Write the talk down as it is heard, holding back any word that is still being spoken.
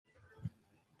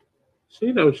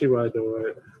She knows she want to do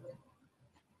it.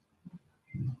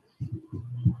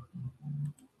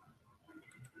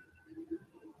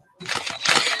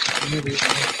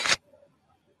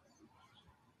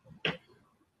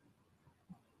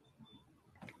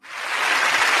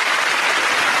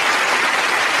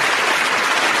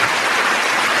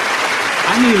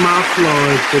 I need my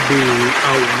floors to be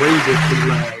outrageously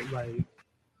loud, like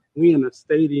we in a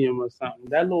stadium or something.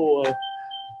 That little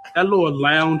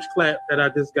lounge clap that I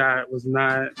just got was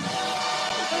not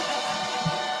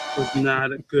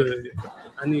good.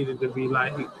 I needed to be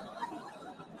like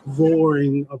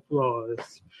roaring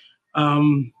applause.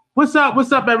 What's up?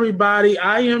 What's up, everybody?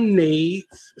 I am Nate.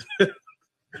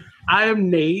 I am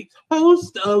Nate,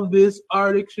 host of this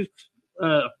Artist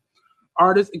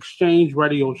Exchange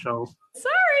radio show.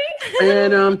 Sorry.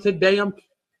 And today I'm.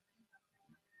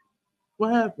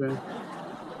 What happened?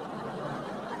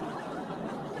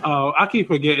 Oh, I keep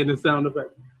forgetting the sound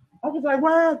effect. I was like,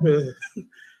 what happened?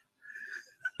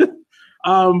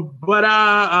 But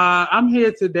I'm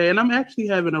here today, and I'm actually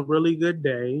having a really good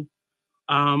day.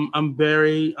 I'm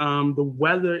very. The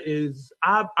weather is.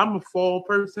 I'm a fall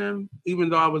person, even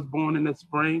though I was born in the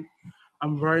spring.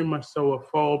 I'm very much so a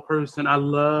fall person. I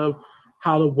love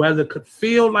how the weather could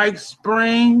feel like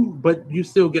spring, but you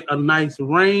still get a nice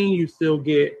rain. You still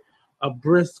get a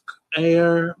brisk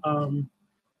air, and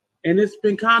it's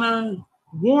been kind of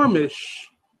warmish.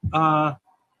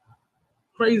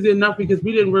 Crazy enough, because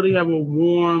we didn't really have a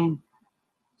warm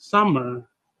summer.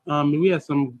 We had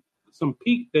some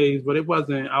peak days, but it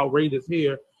wasn't outrageous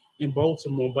here in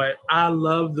Baltimore. But I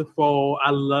love the fall. I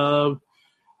love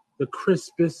the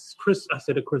crispness,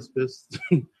 the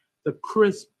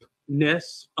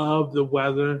crispness of the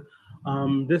weather.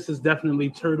 This is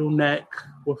definitely turtleneck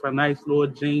with a nice little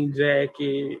jean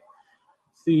jacket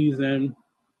season.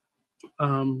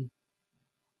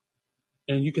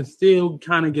 And you can still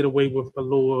kind of get away with a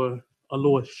little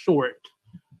short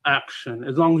action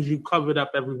as long as you covered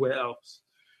up everywhere else.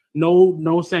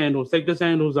 No sandals. Take the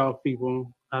sandals off,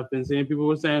 people. I've been seeing people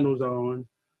with sandals on.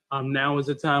 Now is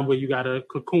the time where you gotta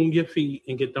cocoon your feet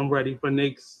and get them ready for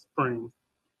next spring.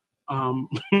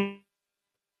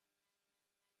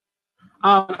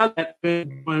 I've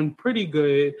been doing pretty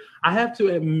good. I have to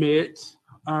admit,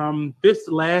 this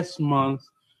last month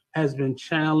has been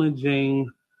challenging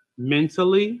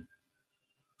mentally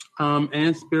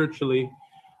and spiritually.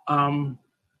 In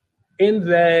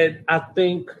that, I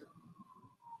think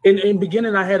in the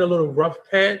beginning I had a little rough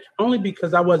patch, only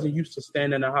because I wasn't used to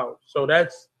staying in the house. So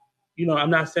that's, I'm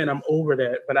not saying I'm over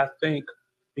that, but I think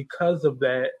because of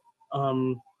that,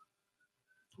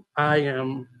 I've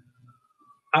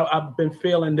been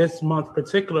feeling this month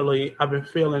particularly, I've been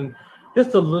feeling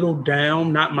just a little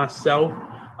down, not myself.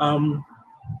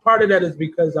 Part of that is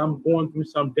because I'm going through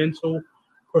some dental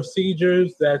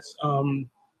procedures and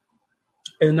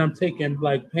I'm taking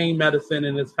like pain medicine,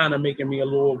 and it's kind of making me a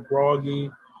little groggy.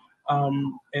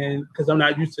 And because I'm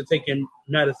not used to taking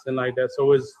medicine like that,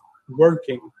 so it's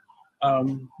working.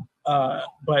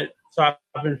 But so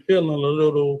I've been feeling a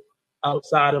little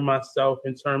outside of myself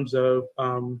in terms of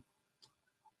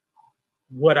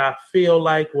what I feel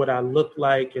like, what I look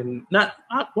like, and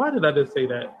why did I just say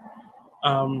that?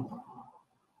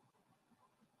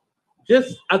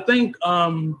 I think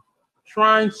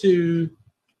trying to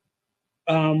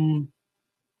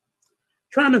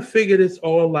figure this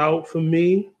all out for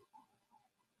me,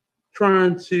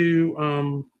 trying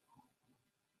to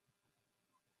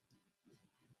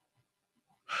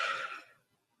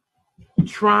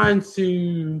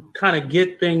kind of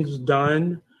get things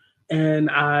done. And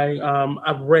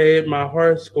I've read my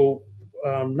horoscope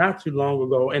not too long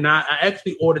ago, and I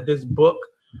actually ordered this book,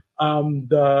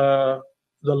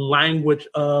 the language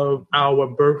of our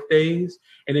birthdays,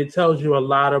 and it tells you a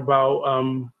lot about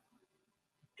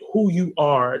who you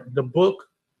are. The book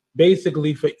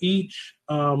basically for each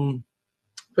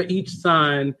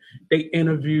sign, they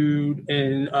interviewed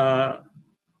and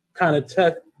kind of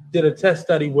did a test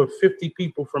study with 50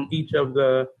 people from each of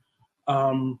the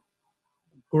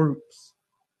groups,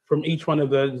 from each one of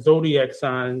the zodiac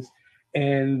signs,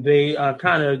 and they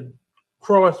kind of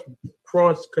cross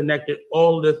connected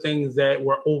all the things that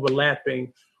were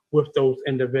overlapping with those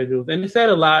individuals. And it said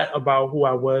a lot about who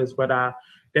I was, but that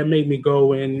made me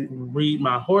go and read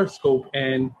my horoscope,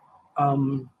 and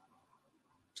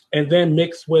then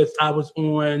mixed with, I was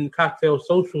on Cocktail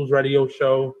Socials radio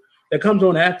show that comes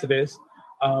on after this.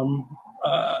 I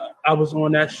was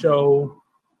on that show,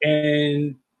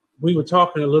 and we were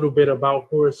talking a little bit about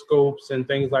horoscopes and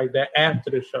things like that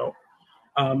after the show.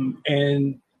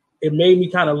 And it made me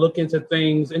kind of look into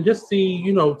things and just see,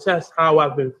 test how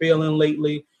I've been feeling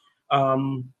lately.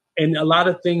 And and a lot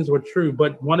of things were true.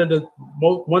 But one of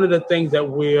the things that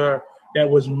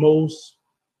was most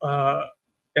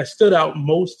that stood out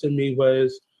most to me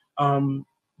was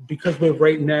because we're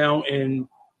right now in,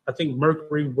 I think,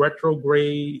 Mercury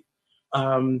retrograde.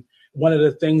 One of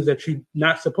the things that you're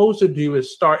not supposed to do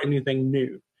is start anything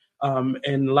new.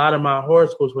 And a lot of my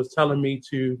horoscopes was telling me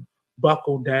to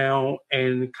buckle down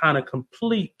and kind of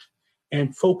complete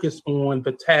and focus on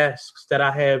the tasks that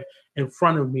I have in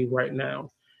front of me right now.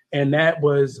 And that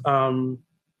was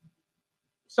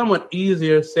somewhat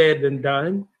easier said than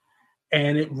done.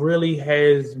 And it really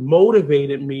has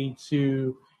motivated me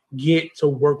to get to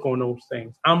work on those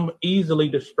things. I'm easily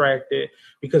distracted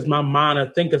because my mind will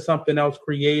think of something else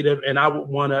creative, and I would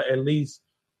want to at least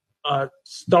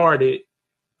start it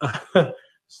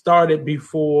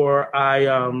before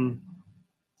I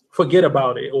forget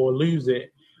about it or lose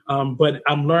it. But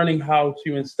I'm learning how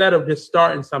to, instead of just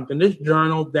starting something, just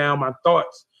journal down my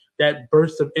thoughts, that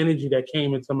burst of energy that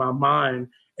came into my mind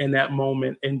in that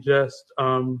moment, and just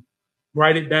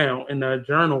write it down in a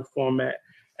journal format.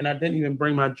 And I didn't even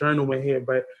bring my journal in here,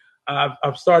 but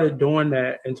I've started doing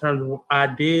that in terms of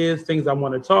ideas, things I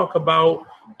want to talk about,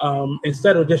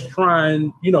 instead of just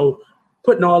trying,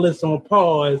 putting all this on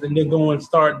pause and then go and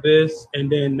start this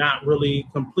and then not really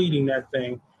completing that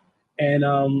thing. And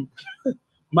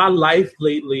my life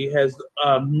lately has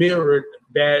mirrored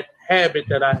that habit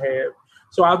that I have.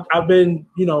 So I've been,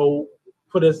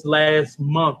 for this last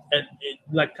month,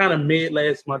 like kind of mid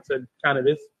last month to kind of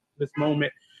this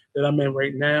moment that I'm in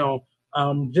right now,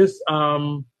 just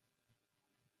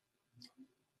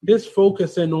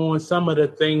focusing on some of the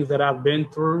things that I've been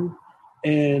through,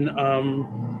 and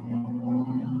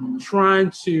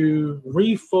trying to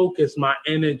refocus my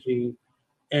energy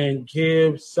and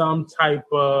give some type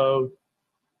of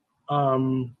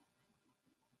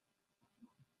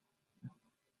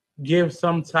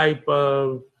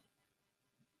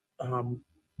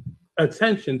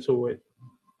attention to it.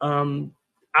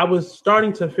 I was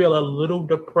starting to feel a little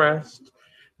depressed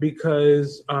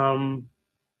because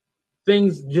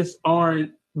things just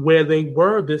aren't where they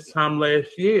were this time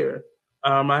last year.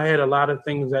 I had a lot of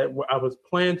things that I was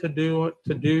planning to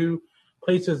do,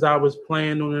 places I was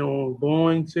planning on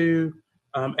going to,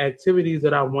 activities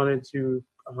that I wanted to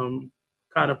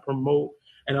kind of promote,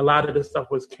 and a lot of this stuff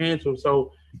was canceled.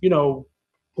 So,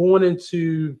 going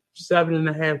into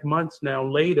 7.5 months now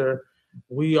later,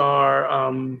 we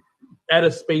are at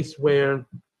a space where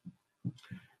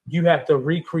you have to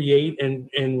recreate and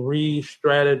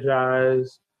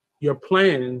re-strategize your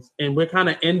plans. And we're kind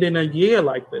of ending a year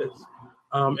like this.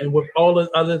 And with all the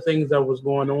other things that was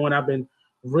going on, I've been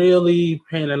really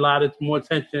paying a lot more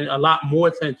attention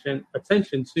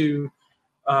to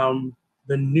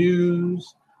the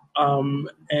news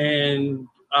and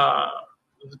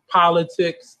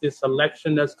politics, this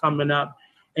election that's coming up.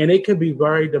 And it can be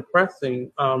very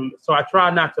depressing. So I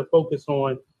try not to focus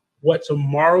on what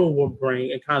tomorrow will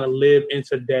bring and kind of live in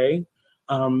today.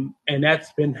 And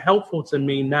that's been helpful to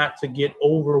me not to get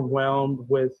overwhelmed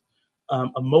with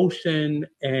emotion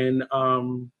and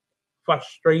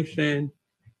frustration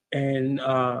and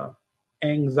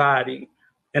anxiety.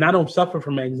 And I don't suffer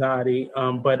from anxiety,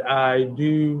 but I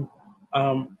do.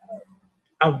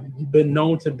 I've been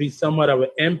known to be somewhat of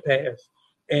an empath,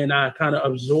 and I kind of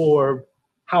absorb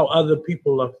how other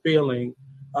people are feeling.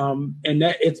 And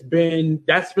that's been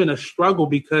a struggle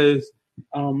because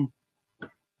I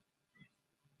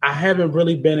haven't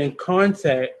really been in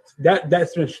contact.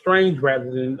 That's been strange rather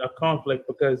than a conflict,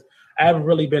 because I haven't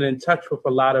really been in touch with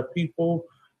a lot of people.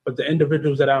 But the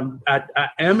individuals that I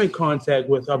am in contact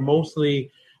with are mostly,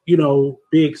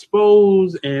 be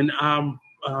exposed, and I'm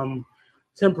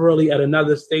temporarily at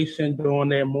another station doing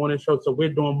their morning show. So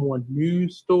we're doing more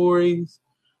news stories.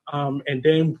 And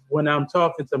then when I'm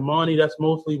talking to Monty, that's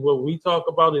mostly what we talk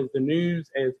about is the news.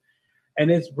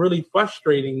 And it's really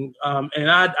frustrating. And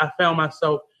I found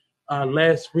myself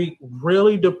last week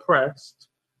really depressed.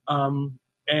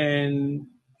 And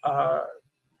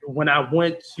when I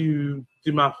went to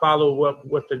do my follow-up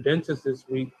with the dentist this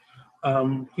week,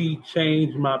 he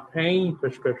changed my pain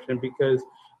prescription because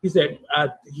he said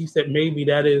maybe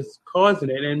that is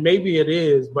causing it, and maybe it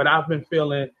is, but I've been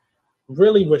feeling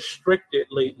really restricted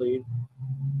lately.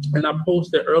 And I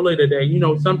posted earlier today,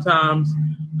 sometimes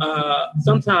I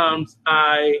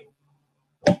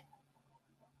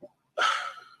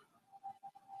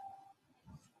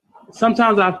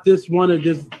just want to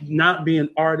just not be an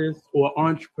artist or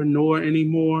entrepreneur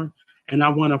anymore, and I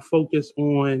want to focus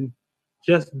on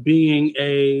just being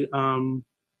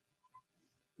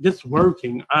just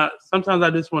working. Sometimes I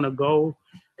just want to go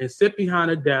and sit behind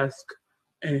a desk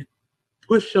and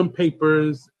push some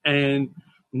papers and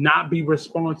not be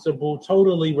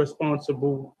totally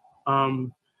responsible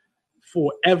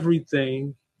for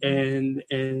everything,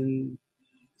 and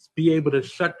be able to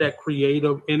shut that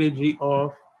creative energy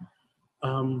off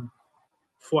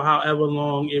for however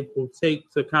long it will take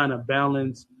to kind of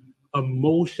balance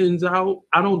emotions out.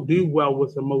 I don't do well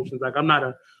with emotions. Like, I'm not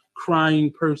a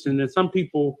crying person. And some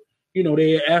people,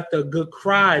 they after a good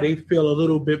cry, they feel a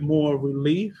little bit more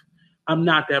relief. I'm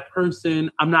not that person.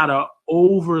 I'm not a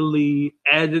overly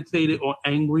agitated or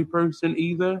angry person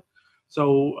either.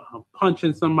 So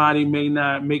punching somebody may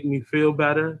not make me feel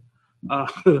better.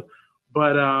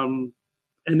 But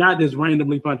and not just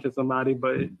randomly punching somebody,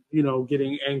 but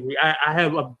getting angry.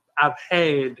 I've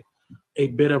had a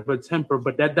bit of a temper,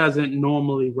 but that doesn't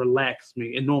normally relax me.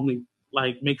 It normally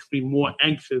like makes me more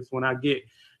anxious when I get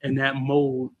in that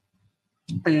mode.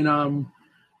 And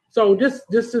so just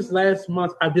this last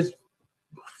month, I just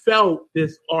felt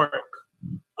this arc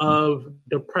of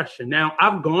depression. Now,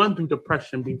 I've gone through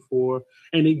depression before,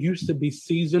 and it used to be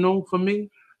seasonal for me,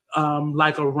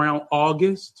 like around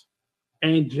August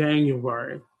and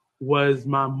January was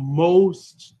the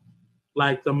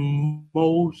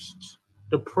most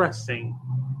depressing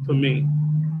for me.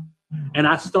 And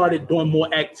I started doing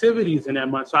more activities in that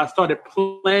month. So I started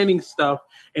planning stuff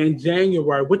in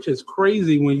January, which is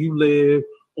crazy when you live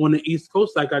on the East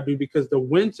Coast like I do, because the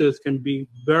winters can be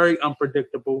very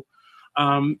unpredictable.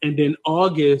 And then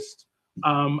August,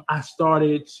 I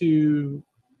started to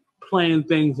plan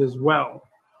things as well.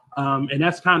 And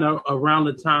that's kind of around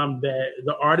the time that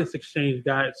the Artist Exchange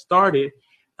got started.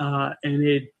 And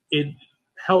it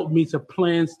helped me to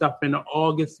plan stuff in the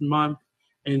August month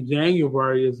and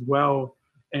January as well.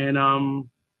 And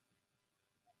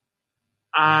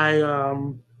I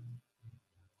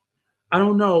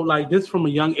don't know, like just from a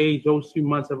young age, those 2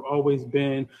 months have always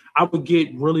been, I would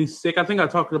get really sick. I think I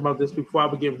talked about this before. I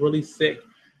would get really sick,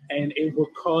 and it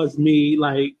would cause me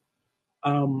like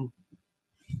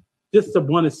just to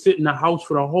want to sit in the house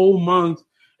for the whole month.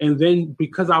 And then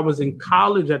because I was in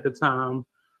college at the time,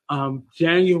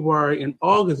 January and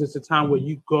August is the time where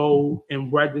you go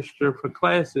and register for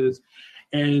classes.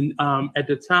 And at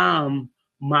the time,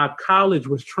 my college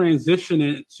was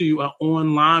transitioning to an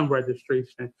online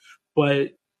registration.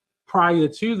 But prior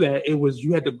to that, it was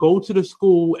you had to go to the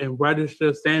school and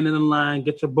register, stand in the line,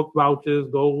 get your book vouchers,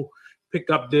 go pick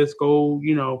up this,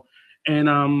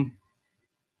 and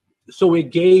so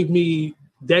it gave me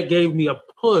a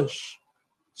push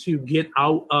to get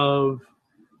out of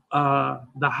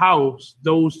the house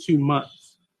those 2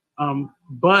 months.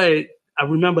 But I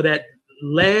remember that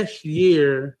last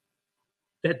year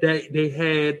that they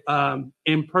had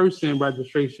in-person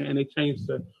registration and they changed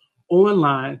to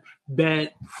online.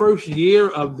 That first year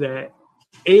of that,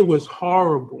 it was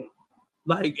horrible.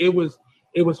 Like it was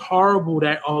horrible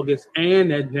that August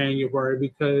and that January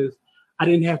because I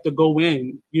didn't have to go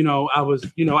in. I was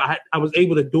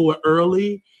able to do it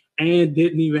early and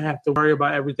didn't even have to worry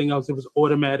about everything else. It was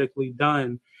automatically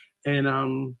done. And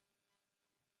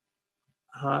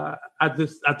I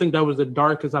think that was the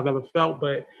darkest I've ever felt.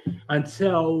 But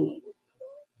until,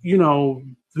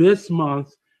 this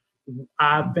month,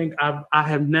 I think I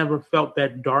have never felt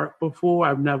that dark before.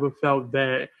 I've never felt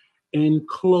that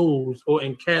enclosed or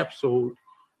encapsulated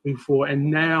before.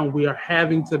 And now we are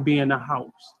having to be in the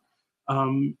house.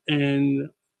 And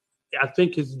I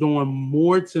think it's doing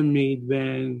more to me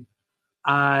than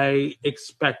I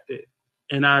expected.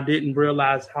 And I didn't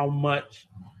realize how much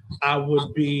I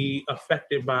would be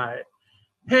affected by it.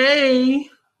 Hey,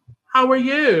 how are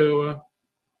you?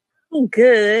 I'm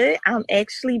good. I'm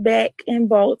actually back in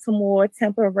Baltimore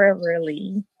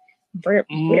temporarily.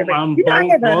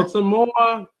 Baltimore.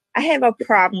 I have a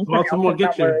problem Baltimore,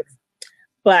 get you. words,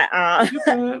 but I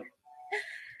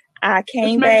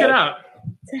came back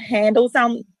to handle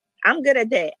some. I'm good at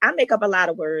that. I make up a lot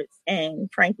of words, and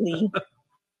frankly,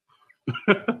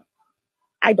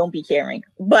 I don't be caring.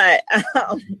 But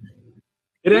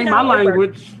it ain't my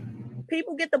language.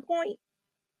 People get the point.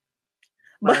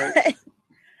 Right.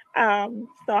 But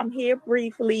so I'm here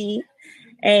briefly,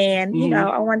 and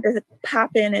I wanted to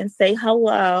pop in and say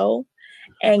hello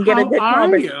and get a good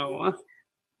conversation. How are you?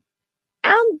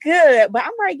 I'm good, but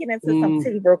I'm ready to get into some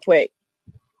tea real quick.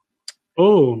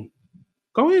 Oh,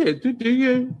 go ahead. Do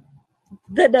you?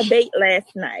 The debate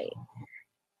last night.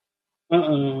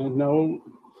 No.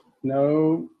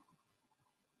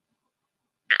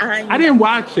 I didn't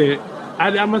watch it.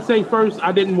 I'm gonna say first,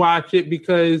 I didn't watch it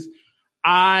because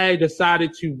I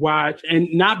decided to watch,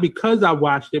 and not because I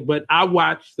watched it, but I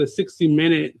watched the 60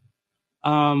 Minute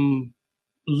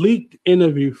leaked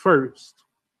interview first.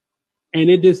 and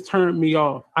it just turned me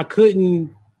off. I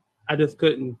just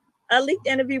couldn't. A leaked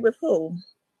interview with who?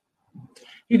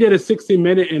 He did a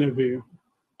 60-minute interview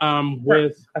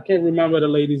with, I can't remember the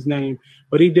lady's name,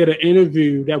 but he did an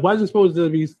interview that wasn't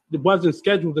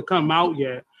scheduled to come out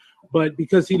yet, but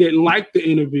because he didn't like the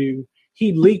interview,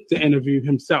 he leaked the interview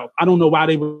himself. I don't know why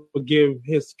they would give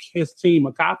his team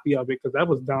a copy of it, because that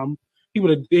was dumb. He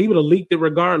would have leaked it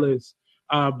regardless.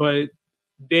 But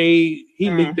he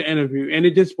leaked the interview, and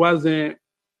it just wasn't.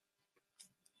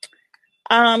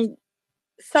 So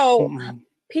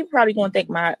people probably gonna think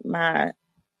my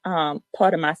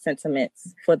part of my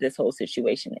sentiments for this whole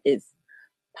situation is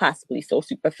possibly so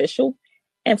superficial,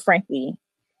 and frankly,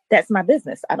 that's my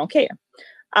business. I don't care.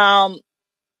 I'm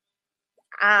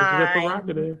very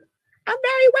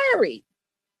worried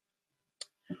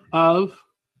both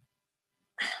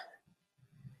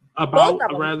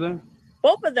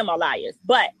of them are liars,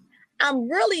 but I'm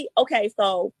really okay.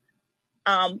 So,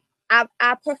 I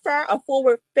prefer a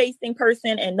forward-facing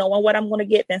person and knowing what I'm going to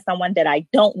get than someone that I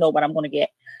don't know what I'm going to get.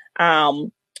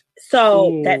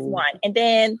 So that's one. And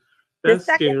then the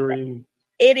second thing,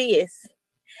 it is.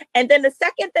 And then the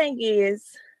second thing is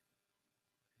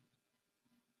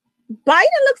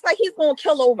Biden looks like he's going to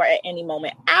kill over at any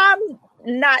moment. I'm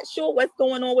not sure what's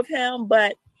going on with him,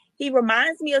 but he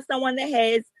reminds me of someone that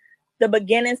has the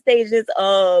beginning stages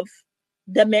of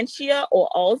dementia or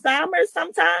Alzheimer's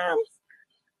sometimes.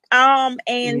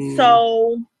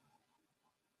 So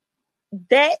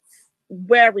that's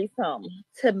worrisome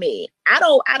to me. I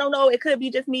don't know. It could be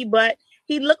just me, but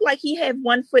he looked like he had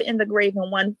one foot in the grave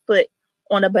and one foot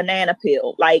on a banana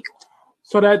peel. Like,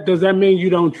 so does that mean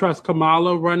you don't trust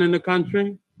Kamala running the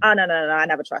country? Oh no! I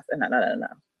never trust her. No.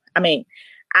 I mean,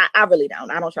 I really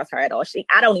don't. I don't trust her at all.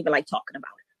 I don't even like talking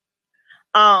about it.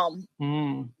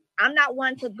 I'm not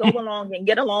one to go along and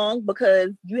get along because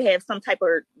you have some type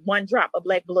of one drop of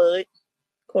black blood,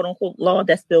 quote unquote, law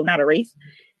that's still not a race.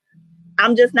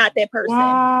 I'm just not that person.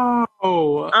 Wow.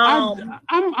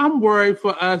 I'm worried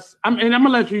for us. And I'm gonna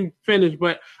let you finish,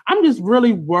 but I'm just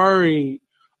really worried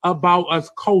about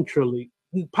us culturally.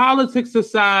 Politics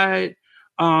aside,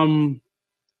 all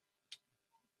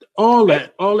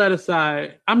that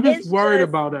aside, I'm just worried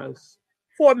about us.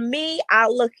 For me, I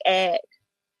look at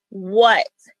what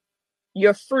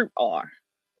your fruit are,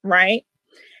 right?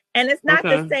 And it's not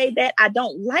to say that I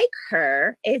don't like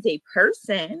her as a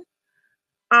person.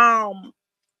 My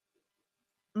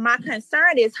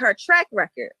concern is her track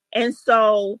record. And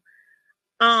so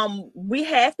we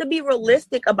have to be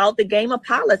realistic about the game of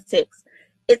politics.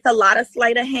 It's a lot of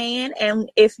sleight of hand. And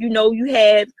if you know you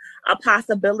have a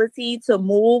possibility to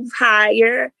move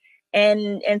higher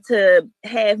and to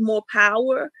have more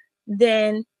power,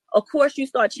 then of course you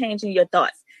start changing your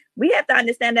thoughts. We have to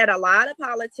understand that a lot of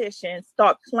politicians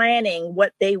start planning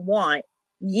what they want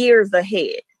years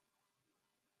ahead.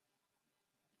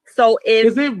 So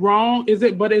is it wrong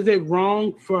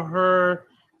for her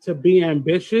to be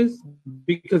ambitious?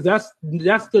 Because that's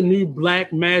the new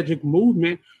black magic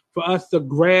movement, for us to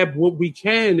grab what we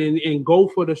can and go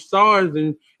for the stars.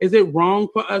 And is it wrong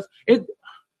for us?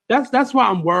 That's why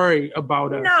I'm worried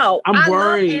about us. No, I'm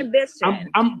worried. Love ambition.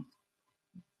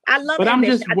 I love but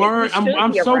ambition. I'm just worried.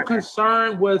 I'm so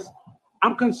concerned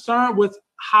with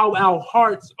how our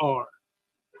hearts are.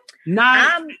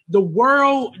 Not the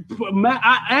world.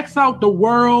 I X out the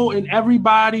world and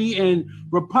everybody and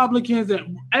Republicans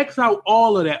and X out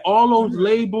all of that, all those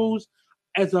labels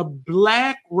as a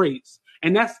black race.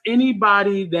 And that's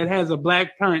anybody that has a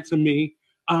black parent to me.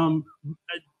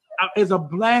 As a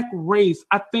black race,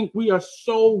 I think we are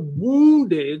so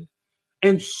wounded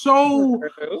and so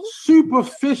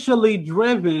superficially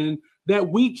driven that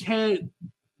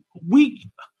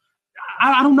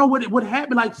I don't know what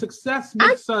happened. Like, success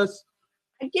makes us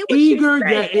eager,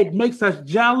 yet it makes us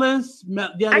jealous.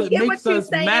 It makes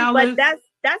us malice. But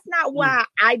that's not why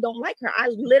I don't like her. I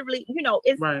literally,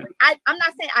 it's right. I'm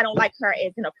not saying I don't like her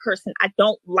as in a person. I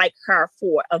don't like her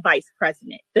for a vice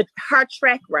president. Her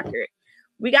track record.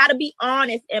 We got to be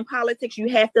honest. In politics, you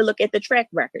have to look at the track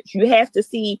records. You have to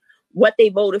see what they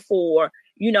voted for,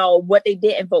 what they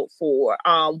didn't vote for,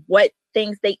 what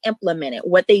things they implemented,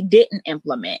 what they didn't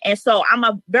implement. And so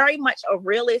I'm very much a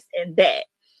realist in that.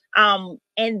 And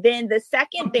then the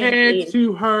second thing is,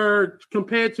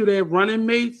 compared to their running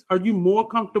mates, are you more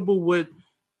comfortable with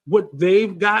what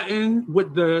they've gotten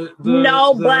with the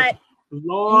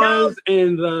laws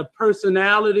and the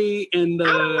personality and the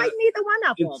I don't like neither one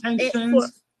of them.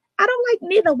 Intentions. I don't like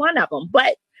neither one of them.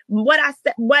 But we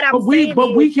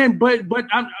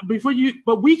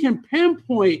can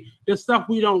pinpoint the stuff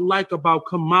we don't like about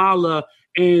Kamala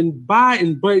and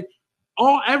Biden, but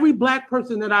every black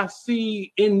person that I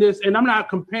see in this, and I'm not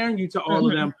comparing you to all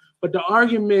of them, but the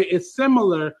argument is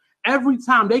similar. Every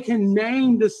time they can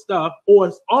name the stuff, or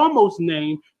it's almost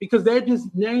named, because they're just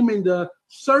naming the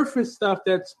surface stuff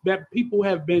that people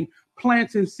have been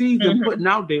planting seeds and putting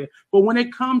out there. But when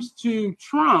it comes to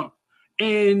Trump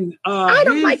and I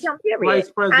don't like him, vice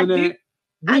president,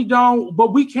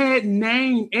 but we can't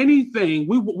name anything.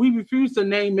 We refuse to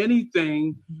name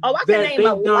anything. Oh, I can name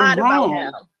a lot about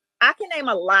him. I can name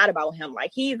a lot about him.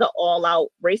 Like, he's an all-out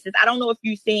racist. I don't know if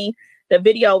you've seen the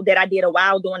video that I did a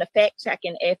while doing the fact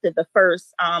checking after the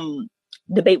first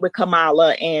debate with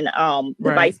Kamala and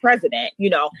the vice president. You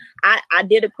know, I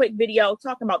did a quick video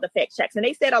talking about the fact checks, and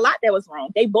they said a lot that was wrong.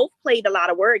 They both played a lot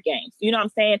of word games. You know what I'm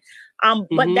saying?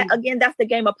 But that, again, that's the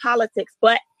game of politics.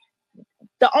 But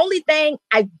the only thing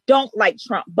I don't like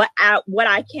Trump, but what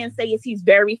I can say is he's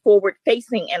very forward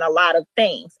facing in a lot of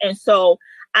things. And so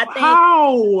I think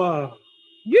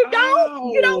you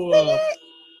don't see it.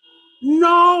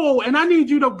 No, and I need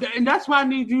you to, and that's why I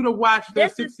need you to watch the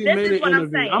 60-minute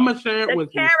interview. I'm gonna share it with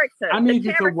you. I need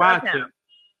you to watch it.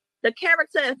 The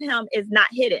character of him is not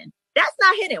hidden. That's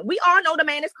not hidden. We all know the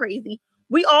man is crazy.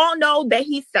 We all know that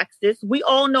he's sexist. We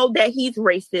all know that he's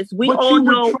racist. We all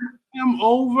know him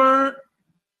over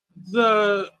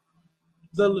the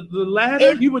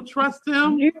ladder. You would trust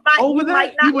him over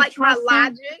that. You might not like my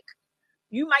logic.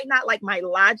 You might not like my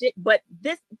logic, but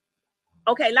this.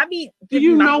 Okay, let me. Do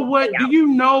you know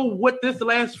what this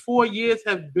last 4 years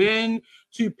have been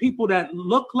to people that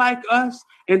look like us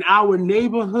in our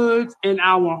neighborhoods, in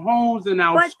our homes, in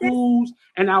our schools,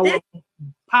 and our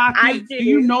pockets? Do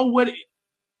you know what?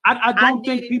 I don't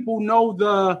think people know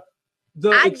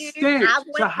the extent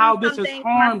to how this is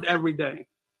harmed every day.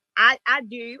 I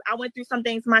do. I went through some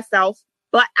things myself,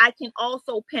 but I can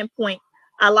also pinpoint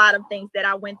a lot of things that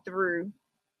I went through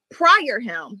prior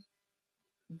him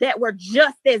that were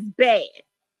just as bad.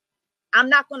 I'm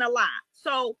not gonna lie.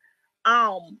 So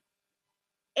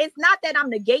it's not that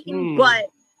I'm negating, but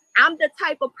I'm the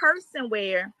type of person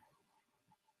where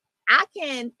I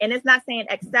can, and it's not saying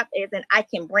accept as in I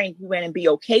can bring you in and be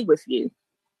okay with you,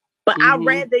 but I'd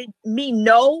rather me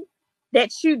know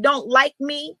that you don't like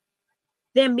me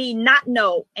than me not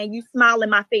know and you smile in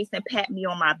my face and pat me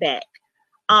on my back.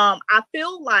 I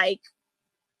feel like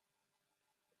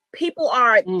people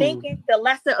are thinking the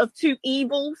lesser of two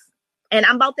evils, and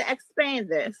I'm about to expand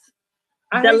this.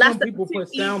 I hate when people put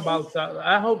sound bites out.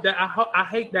 I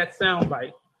hate that sound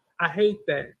bite. I hate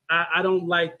that. I don't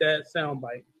like that sound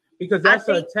bite because that's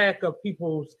an attack of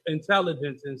people's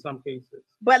intelligence in some cases.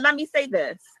 But let me say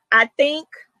this. I think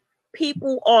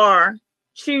people are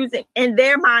choosing in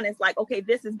their mind. It's like, okay,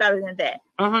 this is better than that.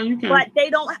 You can. But they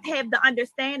don't have the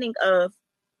understanding of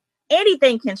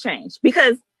anything can change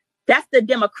because that's the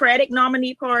Democratic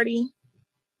nominee party.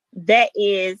 That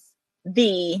is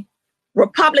the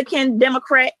Republican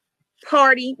Democrat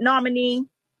Party nominee.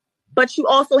 But you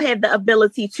also have the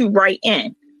ability to write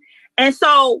in. And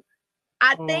so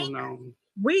I think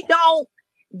we don't.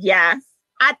 Yes.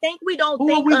 I think we don't.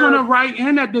 Who are we going to write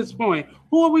in at this point?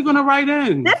 Who are we going to write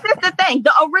in? This is the thing.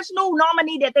 The original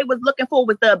nominee that they was looking for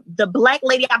was the black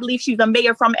lady. I believe she's a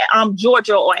mayor from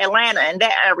Georgia or Atlanta in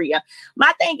that area.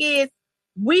 My thing is,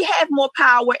 we have more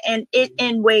power and it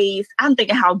in ways. I'm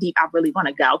thinking how deep I really want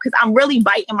to go because I'm really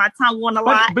biting my tongue on a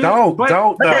lot. But I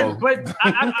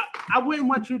wouldn't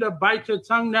want you to bite your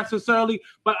tongue necessarily.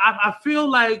 But I feel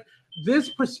like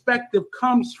this perspective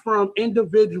comes from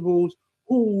individuals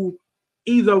who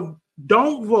either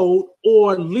don't vote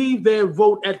or leave their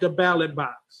vote at the ballot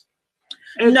box.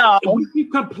 And we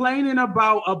keep complaining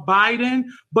about a Biden,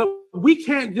 but we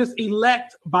can't just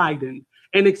elect Biden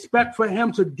and expect for him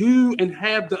to do and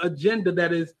have the agenda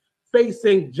that is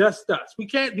facing just us. We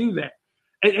can't do that.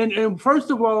 And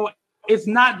first of all, it's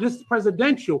not just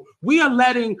presidential. We are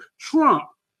letting Trump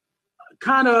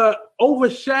kind of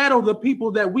overshadow the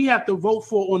people that we have to vote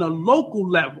for on a local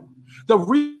level. The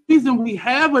reason we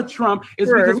have a Trump is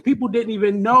because people didn't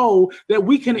even know that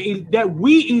we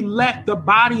elect the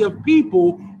body of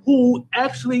people who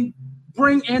actually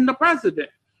bring in the president.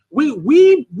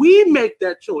 We make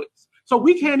that choice. So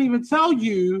we can't even tell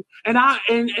you, and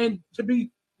to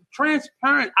be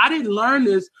transparent, I didn't learn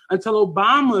this until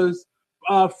Obama's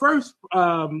first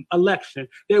election,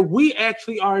 that we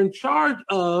actually are in charge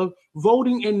of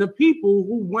voting in the people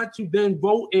who want to then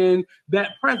vote in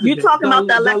that president. You're talking about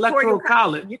the electoral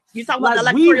college. You're talking about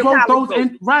the electoral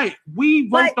college. We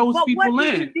vote those people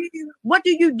in. What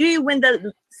do you do when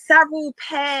the several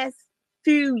past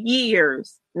few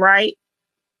years, right?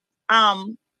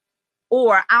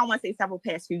 or I don't want to say several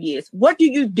past few years. What do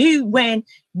you do when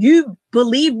you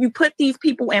believe you put these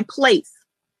people in place,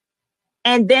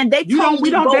 and then they they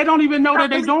don't even know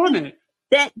that they're doing it.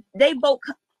 That they vote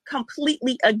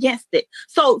completely against it.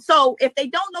 So if they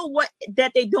don't know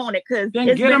that they're doing it, because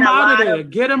then get them out of there.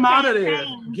 Get them out of there.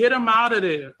 Get them out of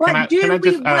there. But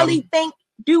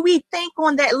do we think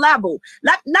on that level?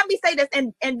 Let me say this,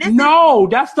 and this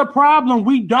that's the problem.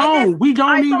 We don't.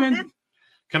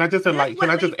 Can I just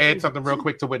add something real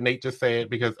quick to what Nate just said?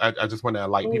 Because I just want to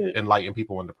enlighten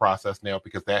people on the process now,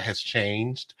 because that has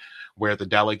changed, where the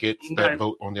delegates that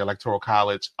vote on the Electoral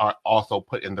College are also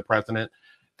put in the president.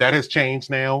 That has changed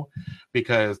now,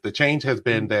 because the change has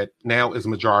been that now is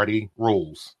majority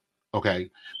rules. Okay.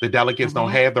 The delegates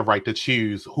don't have the right to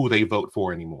choose who they vote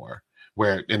for anymore,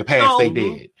 where in the past they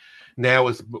did. Now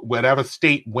it's whatever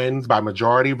state wins by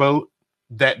majority vote,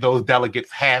 that those delegates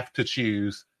have to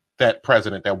choose that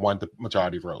president that won the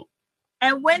majority vote.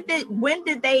 And when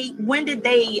did they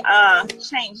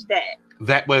change that?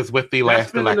 That was with the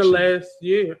last election. In the last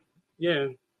year. Yeah.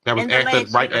 That was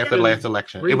after the last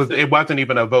election. Recent. It wasn't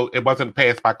even a vote. It wasn't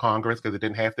passed by Congress because it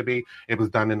didn't have to be. It was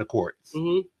done in the courts.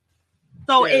 Mm-hmm.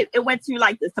 So it went to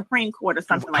like the Supreme Court or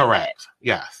something like that. Correct.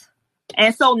 Yes.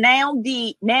 And so now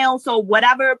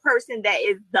whatever person that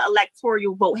is the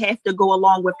electoral vote has to go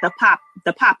along with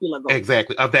the popular vote.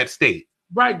 Exactly, of that state.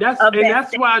 Right. That's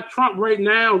why Trump right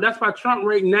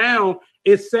now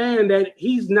is saying that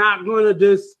he's not going to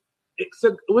just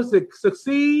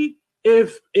succeed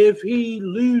if he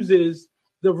loses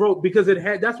the vote, because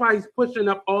that's why he's pushing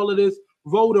up all of this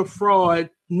voter fraud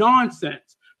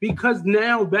nonsense, because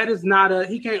now that is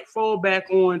he can't fall back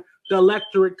on the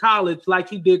Electoral College like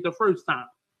he did the first time.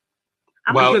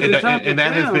 Well,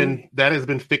 that has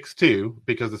been fixed too,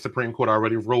 because the Supreme Court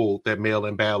already ruled that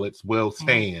mail-in ballots will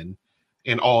stand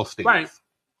in all states. Right.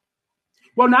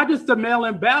 Well, not just the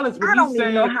mail-in ballots, but he's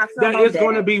saying that it's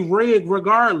going to be rigged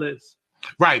regardless.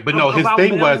 Right, but no, his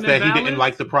thing was that he didn't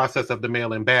like the process of the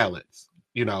mail-in ballots.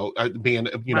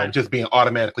 Just being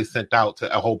automatically sent out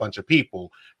to a whole bunch of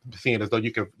people, seeing as though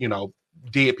you could,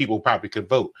 dead people probably could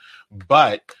vote.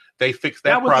 But they fixed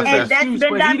that process. And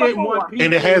that's been done before.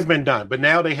 And it has been done. But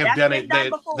now they have done it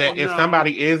that if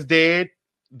somebody is dead,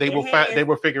 they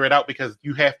will figure it out, because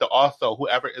you have to also,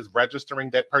 whoever is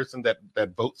registering that person that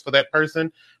votes for that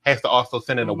person has to also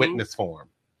send in a witness form.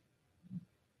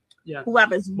 Yeah.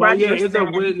 Whoever's registering. It's a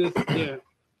witness. Yeah.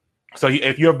 So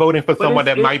if you're voting for someone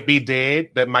that might be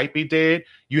dead,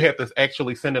 you have to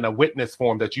actually send in a witness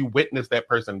form that you witnessed that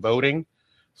person voting.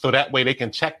 So that way they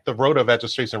can check the voter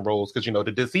registration rolls, because,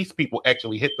 the deceased people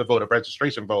actually hit the voter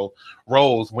registration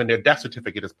rolls when their death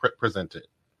certificate is presented.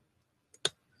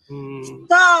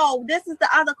 So this is the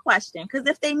other question, because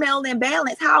if they mail in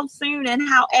ballots, how soon and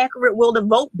how accurate will the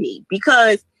vote be?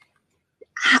 Because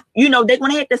they're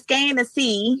going to have to scan to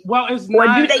see. Well, it's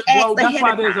not. Do they ask that's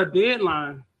why there's a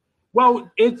deadline.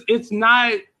 Well, it's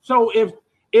not. So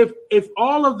if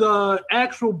all of the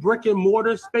actual brick and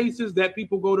mortar spaces that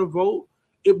people go to vote,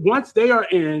 once they are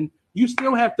in, you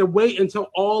still have to wait until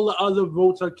all the other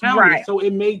votes are counted. Right. So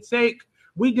it may take.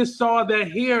 We just saw that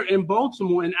here in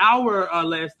Baltimore in our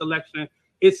last election.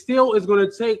 It still is going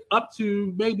to take up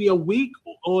to maybe a week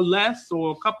or less,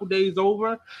 or a couple days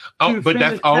over. But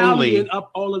that's only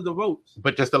up all of the votes.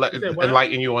 But just to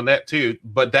enlighten you on that too.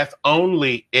 But that's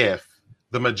only if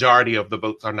the majority of the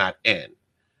votes are not in.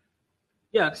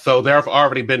 Yeah. So there have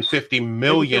already been 50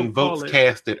 million votes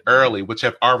casted early, which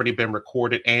have already been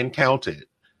recorded and counted.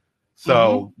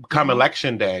 So come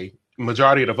election day,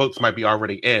 majority of the votes might be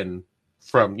already in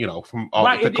from all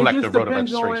the collective voter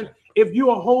registration. If you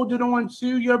are holding on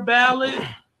to your ballot,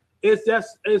 it's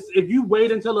if you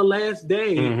wait until the last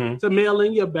day to mail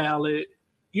in your ballot,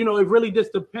 it really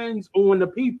just depends on the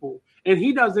people. And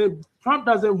Trump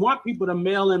doesn't want people to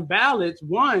mail in ballots,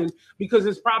 one, because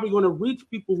it's probably going to reach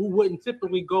people who wouldn't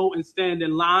typically go and stand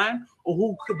in line, or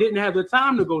who didn't have the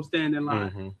time to go stand in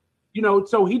line.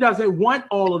 So he doesn't want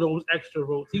all of those extra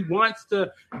votes. He wants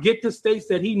to get the states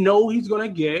that he knows he's going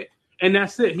to get, and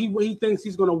that's it. He thinks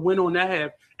he's going to win on that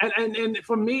half. And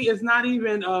for me, it's not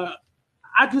even.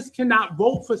 I just cannot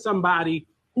vote for somebody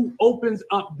who opens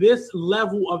up this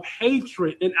level of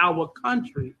hatred in our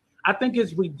country. I think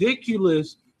it's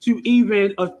ridiculous to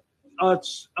even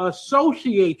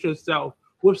associate yourself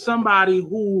with somebody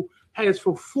who has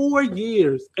for 4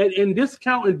 years, and this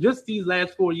counting just these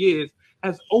last 4 years,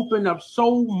 has opened up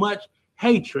so much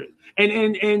hatred.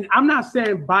 And I'm not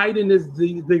saying Biden is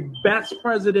the best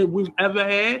president we've ever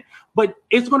had, but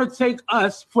it's going to take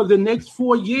us for the next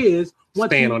 4 years,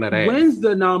 once he wins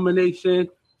the nomination,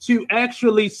 to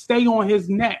actually stay on his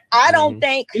neck. I don't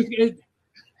think.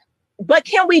 But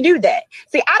can we do that?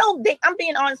 See, I don't think, I'm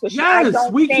being honest with you. Yes, I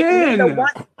don't we think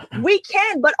can. We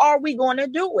can, but are we going to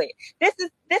do it? This is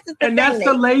the and thing. That's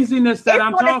the laziness that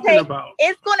I'm talking about.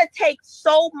 It's going to take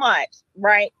so much,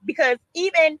 right? Because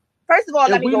even, first of all,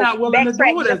 let me go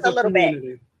backtrack just a little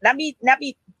bit. Let me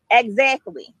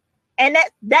exactly. And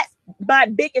that's my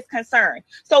biggest concern.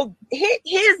 So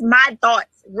here's my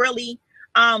thoughts, really,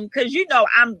 because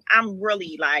I'm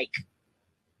really like,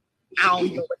 I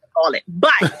don't know what to call it.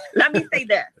 But let me say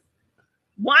this.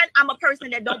 One, I'm a person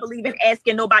that don't believe in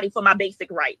asking nobody for my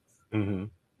basic rights. Mm-hmm.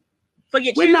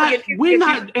 We're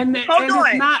not, and it's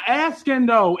not asking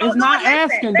though. It's not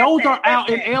asking. Those are our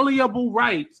inalienable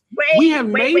rights. We have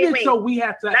made it so we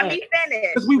have to ask. Let me finish.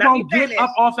 Because we won't get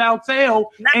up off our tail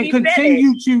and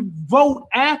continue to vote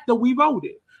after we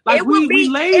voted. Like we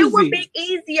lazy. It would be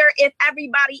easier if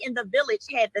everybody in the village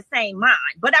had the same mind,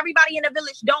 but everybody in the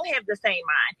village don't have the same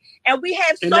mind, and we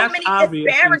have so many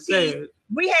disparities.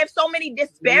 We have so many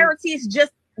disparities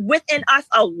just within us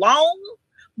alone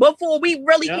before we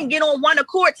really can get on one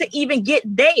accord to even get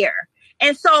there.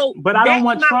 And so, but I don't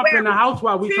want Trump in the house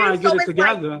while we try to get it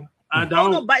together. I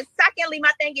don't. But secondly,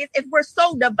 my thing is, if we're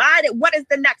so divided, what is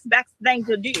the next best thing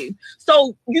to do?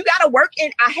 So you got to work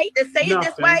in, I hate to say it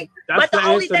this way, but the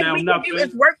only thing we can do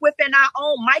is work within our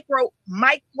own micro,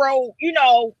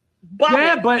 bubble.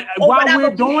 Yeah, but while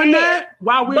we're doing that,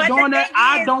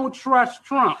 I don't trust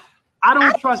Trump. I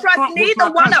don't trust Trump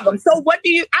neither one of them. So what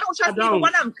do you? I don't trust neither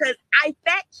one of them because I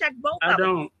fact check both of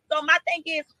them. So my thing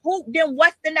is,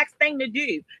 what's the next thing to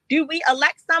do? Do we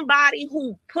elect somebody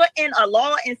who put in a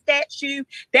law and statute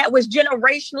that was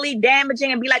generationally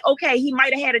damaging and be like, okay, he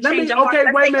might have had a change of heart?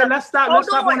 Okay, wait a minute. Let's stop on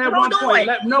that one point.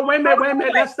 Wait a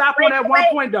minute. Let's stop on that one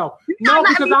point though. No,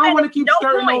 because I don't want to keep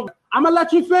skirting over. I'm gonna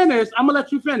let you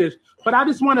finish. But I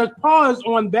just want to pause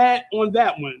on that one.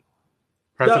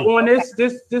 On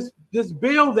this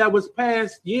bill that was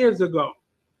passed years ago.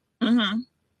 Mm-hmm.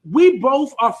 We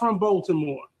both are from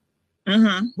Baltimore.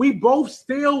 Mm-hmm. We both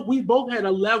had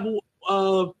a level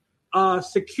of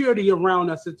security around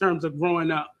us in terms of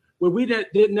growing up, where we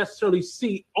didn't necessarily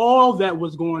see all that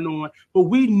was going on, but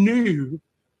we knew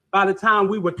by the time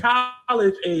we were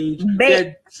college age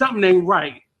that something ain't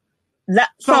right.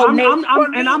 I'm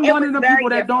one of the people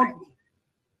that don't.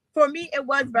 For me, it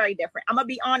was very different. I'm gonna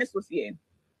be honest with you.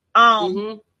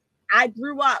 I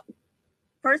grew up.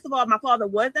 First of all, my father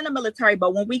was in the military,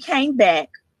 but when we came back,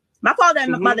 my father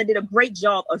and my mother did a great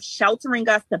job of sheltering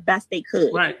us the best they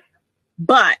could. Right.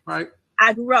 But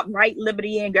I grew up right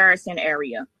Liberty and Garrison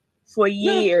area for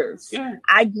years. Yeah.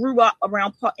 I grew up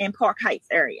around in Park Heights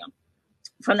area.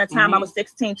 From the time I was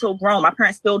 16 till grown, my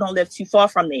parents still don't live too far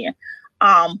from there.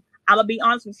 I'm gonna be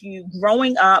honest with you.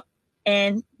 Growing up,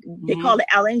 and they call it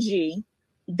LNG,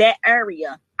 that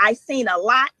area, I seen a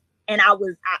lot, and I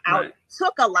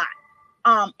took a lot.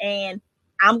 And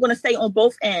I'm going to say on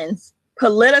both ends,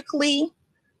 politically,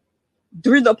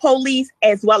 through the police,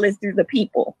 as well as through the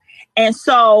people. And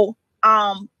so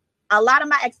a lot of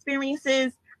my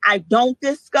experiences, I don't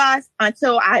discuss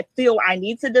until I feel I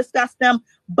need to discuss them.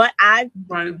 But I've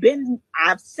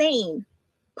seen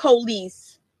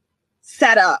police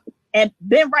set up and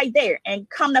been right there, and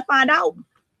come to find out,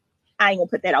 I ain't gonna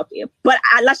put that out there, but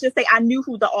let's just say I knew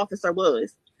who the officer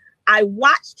was. I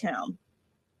watched him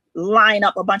line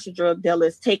up a bunch of drug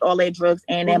dealers, take all their drugs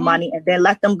and their money, and then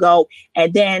let them go,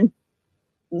 and then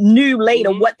knew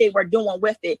later what they were doing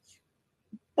with it.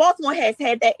 Baltimore has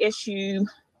had that issue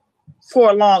for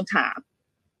a long time.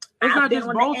 It's not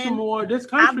just Baltimore. This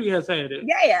country has had it.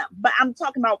 Yeah, but I'm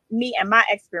talking about me and my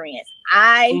experience.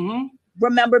 I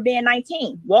remember being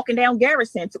 19, walking down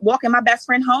Garrison, walking my best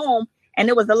friend home, and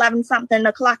it was 11-something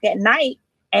o'clock at night,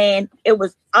 and it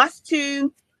was us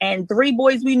two and 3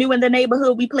 boys we knew in the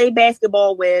neighborhood we played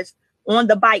basketball with on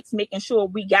the bikes, making sure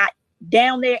we got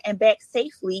down there and back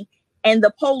safely. And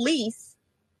the police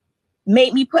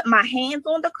made me put my hands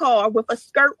on the car with a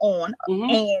skirt on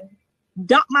and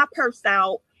dump my purse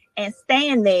out and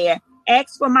stand there,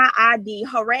 ask for my ID,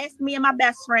 harassed me and my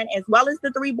best friend, as well as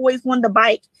the 3 boys on the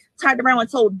bike, turned around and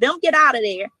told them get out of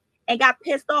there, and got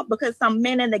pissed off because some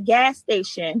men in the gas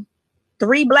station,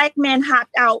 3 black men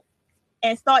hopped out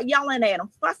and start yelling at him,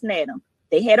 fussing at him.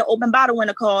 They had an open bottle in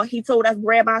the car. He told us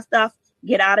grab our stuff,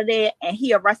 get out of there, and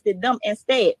he arrested them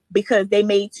instead because they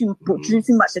drew too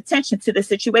much attention to the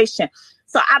situation.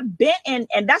 So I've been in,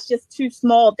 and that's just 2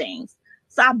 small things.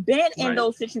 So I've been in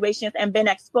those situations and been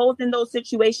exposed in those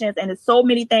situations, and there's so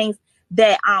many things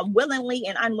that willingly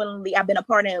and unwillingly I've been a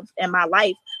part of in my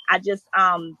life. I just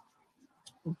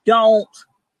don't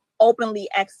openly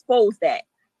expose that.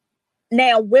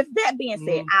 Now, with that being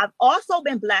said, I've also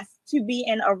been blessed to be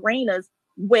in arenas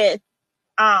with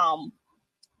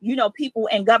people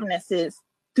in governances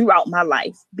throughout my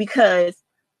life because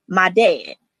my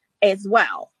dad as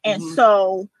well. And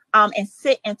so, and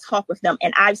sit and talk with them.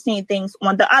 And I've seen things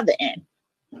on the other end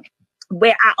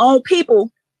where our own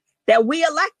people that we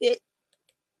elected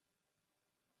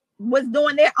was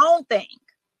doing their own thing.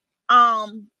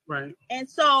 Right. And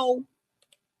so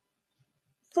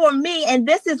for me, and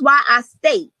this is why I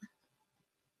state,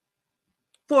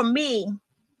 for me,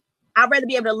 I'd rather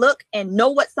be able to look and know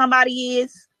what somebody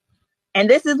is. And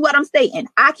this is what I'm stating.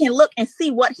 I can look and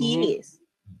see what he is.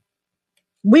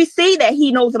 We see that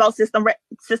he knows about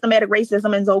systematic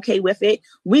racism and is okay with it.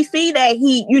 We see that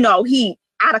he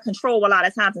out of control a lot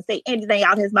of times and say anything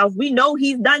out of his mouth. We know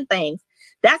he's done things.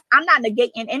 I'm not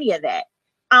negating any of that.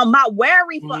 My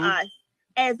worry for us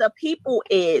as a people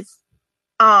is,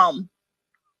 are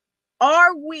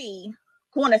we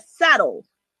going to settle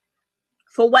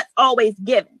for what's always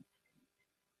given?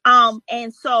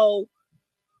 And so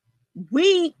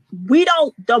we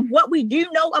don't, what we do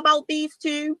know about these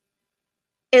two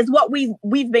is what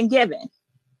we've been given.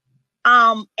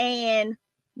 And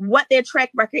what their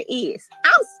track record is.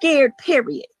 I'm scared,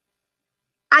 period.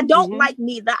 I don't like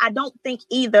neither. I don't think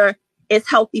either is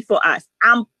healthy for us.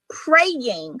 I'm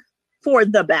praying for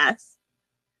the best.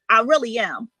 I really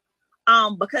am.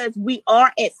 Because we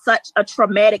are at such a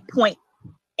traumatic point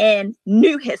in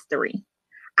new history.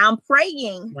 I'm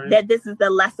praying that this is the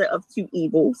lesser of two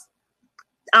evils.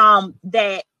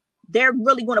 That they're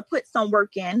really going to put some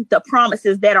work in the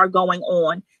promises that are going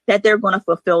on, that they're going to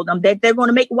fulfill them, that they're going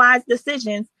to make wise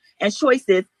decisions and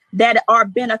choices that are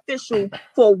beneficial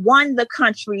for one, the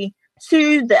country,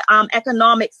 two, the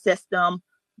economic system,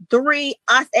 three,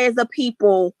 us as a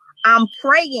people. I'm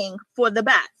praying for the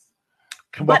best.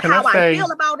 But how I feel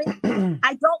about it,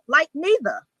 I don't like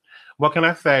neither. Well, can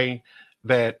I say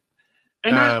that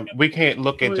we can't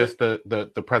look at just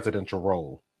the presidential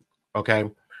role,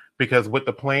 okay? Because what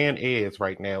the plan is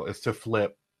right now is to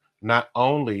flip not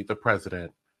only the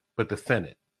president, but the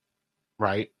Senate,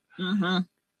 right?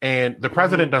 And the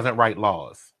president doesn't write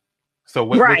laws. So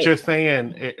what you're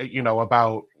saying,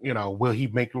 about, will he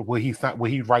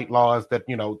write laws that,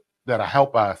 that'll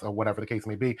help us or whatever the case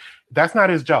may be? That's not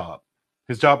his job.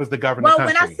 His job is to govern the country.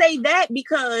 Well, when I say that,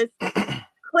 because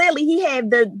clearly he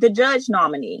had the judge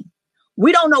nominee.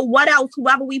 We don't know what else,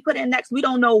 whoever we put in next, we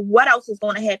don't know what else is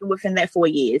going to happen within that 4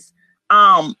 years.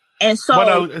 And so what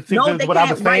I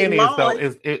was saying is, though,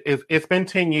 it's been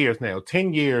 10 years now,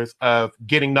 10 years of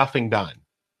getting nothing done.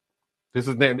 This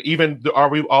is then are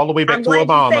we all the way back to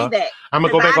Obama? I'm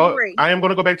gonna go back. I am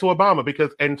going to go back to Obama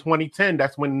because in 2010,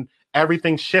 that's when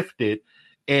everything shifted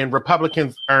and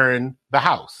Republicans earned the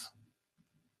House.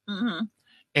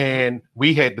 And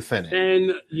we had the Senate.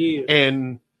 10 years.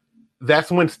 And that's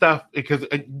when because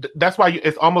that's why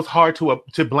it's almost hard to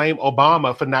blame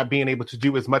Obama for not being able to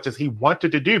do as much as he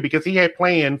wanted to do, because he had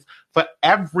plans for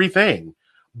everything.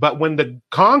 But when the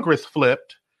Congress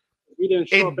flipped, we didn't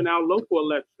show up in our local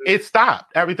elections. It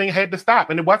stopped. Everything had to stop.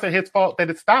 And it wasn't his fault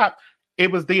that it stopped.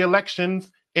 It was the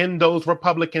elections in those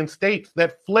Republican states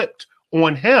that flipped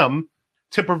on him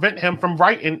to prevent him from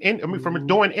from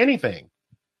doing anything.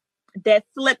 That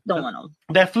flipped on him.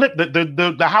 That flipped.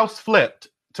 The House flipped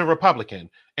to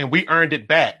Republican, and we earned it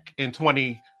back in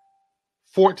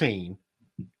 2014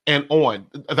 and on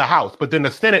the House. But then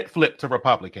the Senate flipped to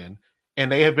Republican,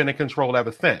 and they have been in control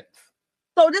ever since.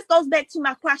 So this goes back to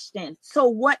my question. So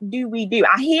what do we do?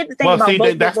 I hear the thing about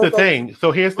that's the thing.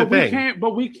 So here's the thing.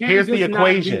 We can't. Here's the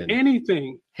equation. Not do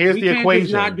anything. Here's the equation.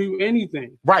 Just not do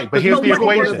anything. Right, but here's the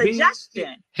equation.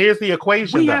 Here's the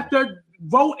equation. We have to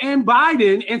vote in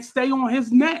Biden and stay on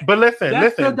his neck. But listen.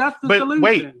 That's the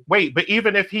solution. Wait. But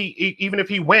even if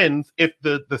he wins, if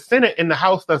the Senate and the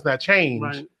House does not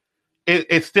change,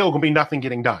 it's still going to be nothing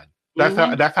getting done. That's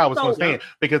how it's going to stand,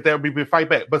 because there will be a fight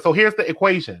back. But so here's the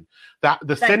equation: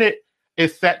 the Senate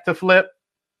is set to flip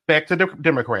back to the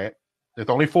Democrat. There's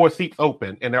only 4 seats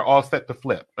open, and they're all set to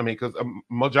flip. I mean, because a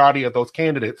majority of those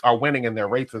candidates are winning in their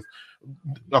races,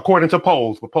 according to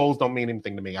polls. But polls don't mean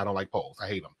anything to me. I don't like polls. I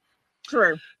hate them.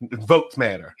 True. Votes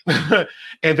matter.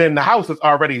 And then the House is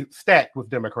already stacked with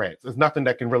Democrats. There's nothing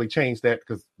that can really change that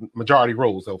because majority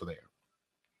rules over there.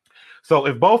 So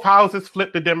if both houses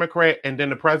flip to Democrat and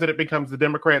then the president becomes the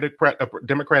Democratic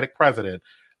president,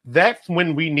 that's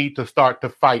when we need to start to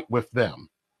fight with them.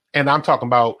 And I'm talking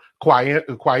about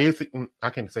Kwesi, I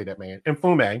can't say that, man,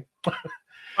 Mfume.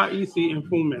 Kwesi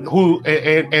Mfume. Who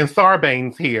and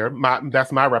Sarbanes here,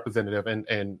 that's my representative,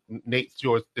 and Nate's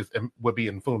yours would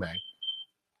be Mfume.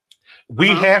 We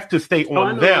have to stay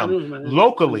on them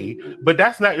locally, but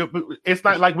it's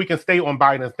not like we can stay on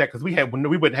Biden's neck because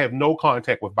we would have no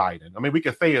contact with Biden. I mean, we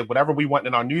can say whatever we want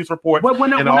in our news reports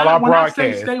and all our broadcasts. When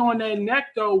I say stay on their neck,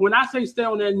 though, when I say stay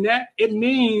on their neck, it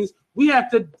means we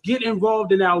have to get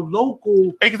involved in our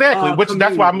local which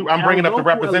that's why I'm bringing up the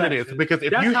representatives because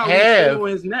if you have,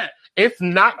 it's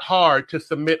not hard to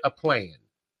submit a plan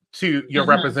to your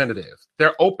representatives.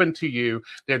 They're open to you.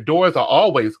 Their doors are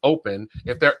always open.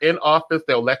 If they're in office,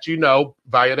 they'll let you know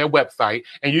via their website,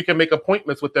 and you can make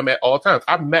appointments with them at all times.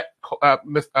 I've met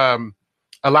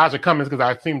Elijah Cummings because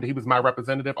I assumed he was my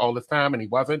representative all this time, and he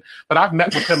wasn't. But I've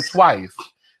met with him twice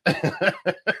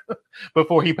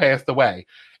before he passed away.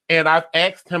 And I've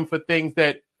asked him for things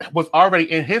that was already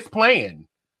in his plan,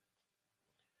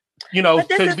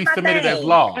 to be submitted as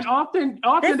law. And often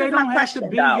they don't have to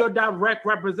be your direct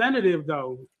representative,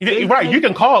 though. Right. You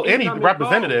can call any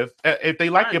representative. If they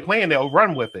like your plan, they'll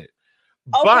run with it.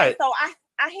 Okay, but, so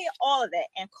I hear all of that,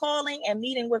 and calling and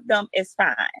meeting with them is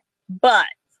fine. But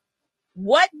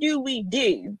what do we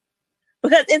do?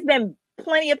 Because it's been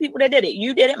plenty of people that did it.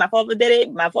 You did it. My father did it.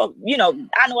 I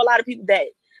know a lot of people that,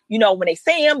 when they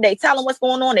see them, they tell them what's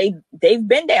going on. They've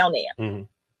been down there. Mm-hmm.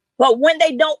 But when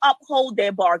they don't uphold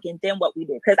their bargain, then what we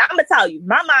do? Because I'm gonna tell you,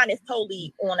 my mind is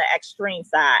totally on the extreme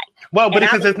side. Well, but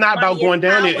because it's not about going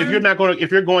down there.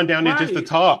 If you're going down there just to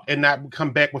talk and not come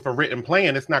back with a written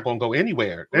plan, it's not going to go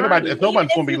anywhere. Nobody's going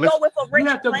to be listening. You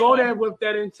have to go there with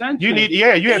that intention. You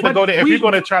have to go there. If you're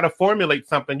going to try to formulate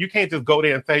something, you can't just go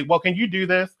there and say, "Well, can you do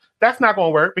this?" That's not going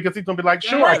to work because he's going to be like,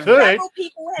 "Sure, I could."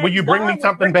 Will you bring me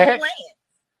something back?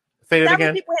 Say that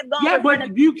again.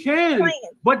 But you can. Plans.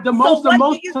 But the most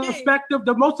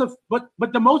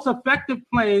effective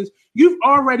plans, you've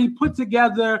already put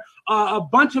together a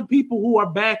bunch of people who are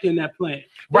backing that plan.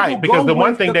 Right, because the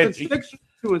one thing that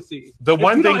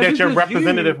your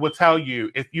representative will tell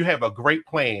you, if you have a great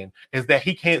plan, is that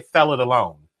he can't sell it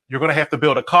alone. You're going to have to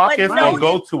build a caucus or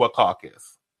go to a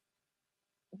caucus.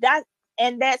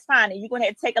 And that's fine. And you're going to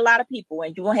have to take a lot of people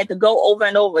and you're going to have to go over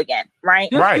and over again. Right.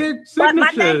 But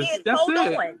my thing is, hold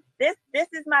on. This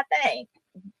is my thing.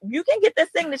 You can get the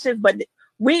signatures, but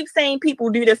we've seen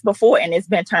people do this before and it's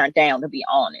been turned down, to be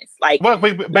honest. Like,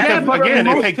 again,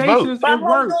 it takes votes. But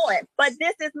hold on. But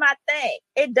this is my thing.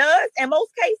 It does in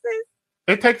most cases.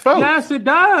 It takes votes. Yes, it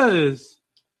does.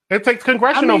 It takes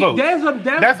congressional votes.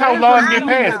 That's how laws get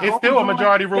passed. It's still a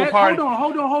majority rule party.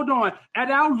 Hold on.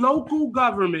 At our local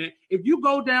government, if you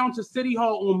go down to City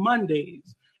Hall on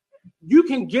Mondays, you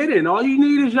can get in. All you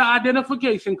need is your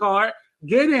identification card.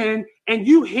 Get in, and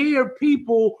you hear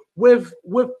people with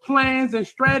plans and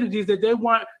strategies that they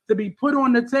want to be put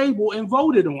on the table and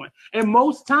voted on. And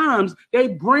most times, they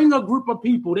bring a group of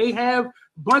people. They have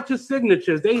bunch of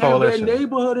signatures. They have their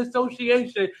neighborhood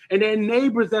association and their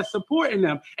neighbors that's supporting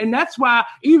them. And that's why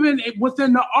even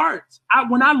within the arts,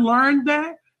 when I learned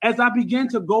that, as I began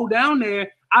to go down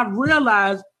there, I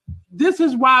realized this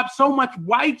is why so much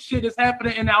white shit is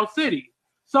happening in our city.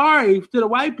 Sorry to the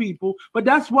white people, but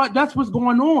that's what's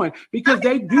going on, because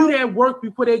they do their work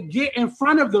before they get in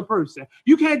front of the person.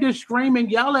 You can't just scream and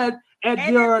yell at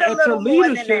your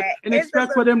leadership and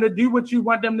expect for them to do what you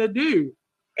want them to do.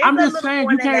 I'm just saying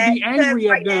you can't be angry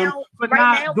at them for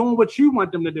not doing what you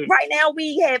want them to do. Right now,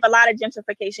 we have a lot of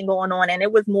gentrification going on, and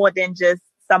it was more than just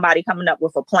somebody coming up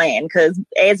with a plan. Because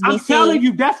I'm telling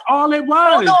you, that's all it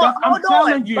was. I'm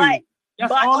telling you,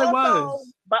 that's all it was.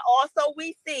 But also,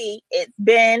 we see it's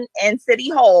been in City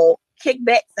Hall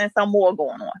kickbacks and some more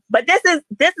going on. But this is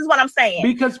what I'm saying.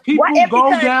 Because people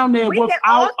go down there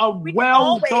without a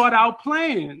well thought out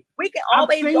plan. We can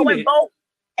always go and vote.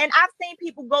 And I've seen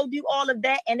people go do all of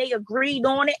that and they agreed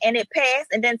on it and it passed,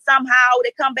 and then somehow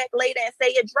they come back later and say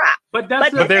it dropped. But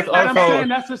there's also,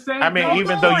 that's the same. I mean,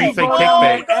 even though you say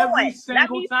kickback every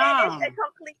single time. Let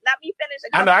me finish.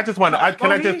 I know. I just want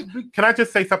to. Can I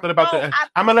just say something about that?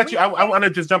 I'm gonna let you. I want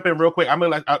to just jump in real quick. I'm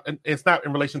gonna let. It's not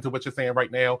in relation to what you're saying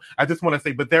right now. I just want to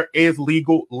say, but there is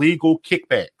legal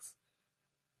kickbacks.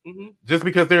 Mm-hmm. Just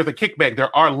because there's a kickback,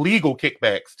 there are legal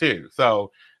kickbacks too.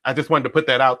 So I just wanted to put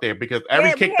that out there, because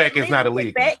every kickback is not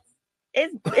illegal.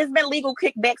 It's been legal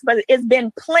kickbacks, but it's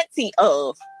been plenty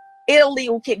of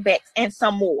illegal kickbacks and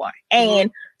some more. And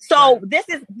so this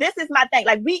is my thing.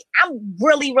 Like I'm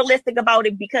really realistic about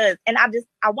it, because, and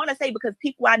I want to say, because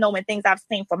people I know and things I've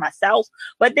seen for myself,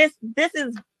 but this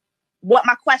is what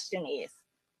my question is.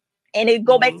 And it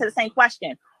go back to the same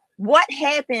question. What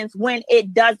happens when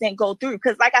it doesn't go through?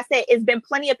 Because like I said, it's been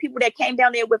plenty of people that came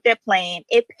down there with their plan.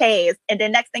 It passed. And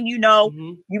then next thing you know,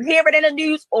 you hear it in the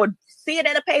news or see it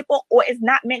in the paper, or it's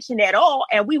not mentioned at all.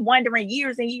 And we wondering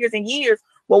years and years and years,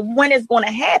 well, when it's going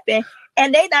to happen?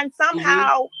 and they done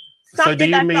somehow. So do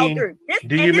you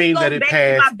mean that it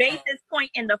passed? My basis point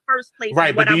in the first place,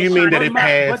 right? But do you mean that it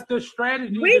passed? But the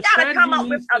strategy. We gotta come up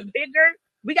with a bigger.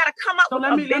 We gotta come up with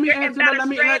a bigger and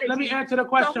better strategy. Let me answer the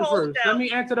question first. Let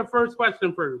me answer the first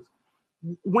question first.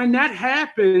 When that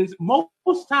happens,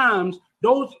 most times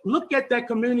those look at that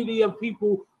community of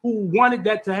people who wanted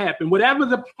that to happen. Whatever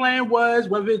the plan was,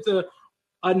 whether it's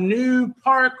a new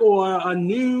park or a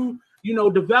new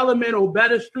development or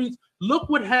better streets. Look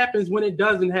what happens when it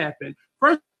doesn't happen.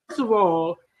 First of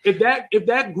all, if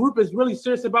that group is really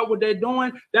serious about what they're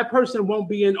doing, that person won't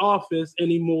be in office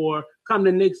anymore come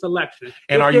the next election.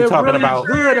 And are you talking really about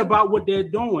good about what they're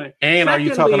doing? And secondly, are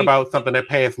you talking about something that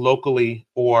passed locally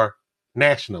or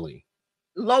nationally?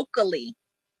 Locally.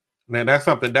 Man, that's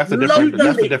a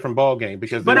different ball game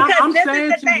because I'm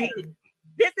saying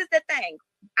this is the thing.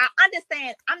 I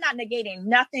understand. I'm not negating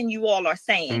nothing you all are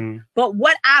saying, but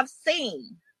what I've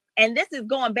seen. And this is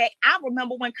going back. I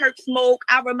remember when Kirk Smoke,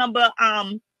 I remember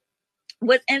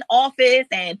was in office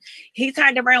and he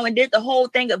turned around and did the whole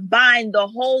thing of buying the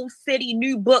whole city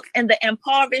new books and the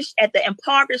impoverished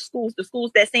schools, the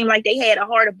schools that seemed like they had a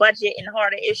harder budget and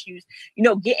harder issues,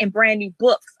 getting brand new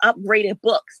books, upgraded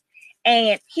books.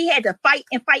 And he had to fight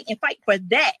and fight and fight for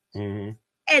that. Mm-hmm.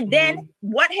 And then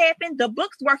what happened? The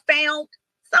books were found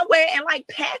somewhere in like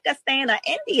Pakistan or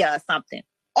India or something.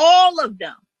 All of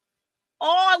them.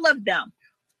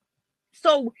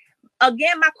 So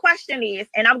again, my question is,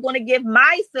 and I'm going to give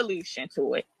my solution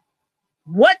to it.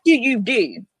 What do you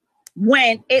do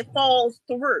when it falls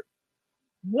through?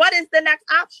 What is the next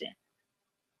option?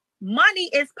 Money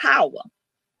is power.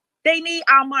 They need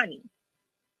our money.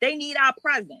 They need our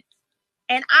presence.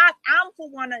 And I'm for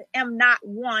one, am not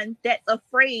one that's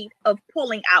afraid of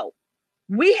pulling out.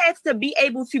 We have to be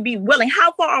able to be willing.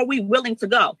 How far are we willing to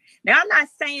go? Now, I'm not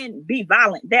saying be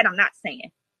violent. That I'm not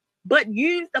saying. But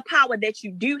use the power that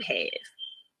you do have.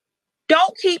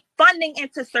 Don't keep funding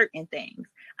into certain things.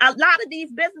 A lot of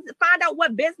these businesses, find out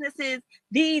what businesses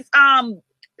these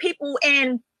people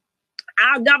in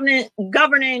our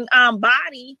governing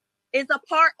body is a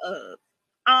part of.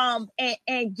 And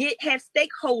have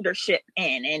stakeholdership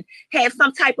in and have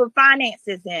some type of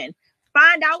finances in.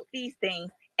 Find out these things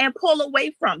and pull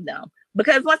away from them.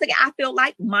 Because once again, I feel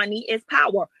like money is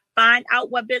power. Find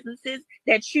out what businesses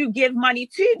that you give money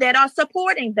to that are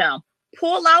supporting them.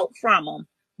 Pull out from them.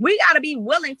 We got to be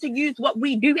willing to use what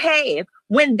we do have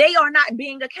when they are not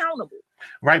being accountable.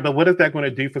 Right, but what is that going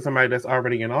to do for somebody that's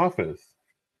already in office?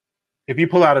 If you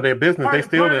pull out of their business, they're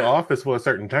still in office for a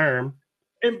certain term.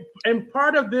 And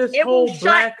part of this whole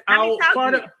blackout,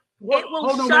 part of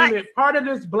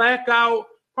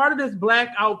this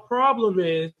blackout problem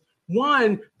is,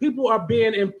 one, people are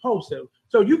being impulsive.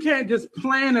 So you can't just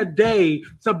plan a day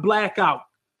to black out.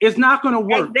 It's not going to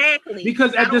work. Exactly.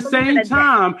 Because at the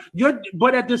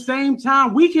same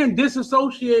time, we can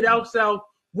disassociate ourselves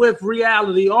with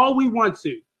reality all we want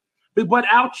to. But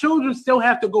our children still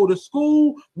have to go to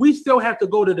school. We still have to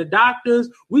go to the doctors.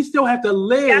 We still have to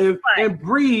live and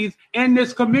breathe in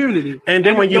this community. And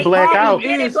then when you black out,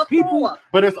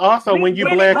 but it's also when you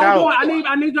black out.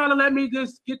 I need y'all to let me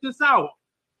just get this out.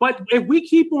 But if we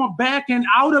keep on backing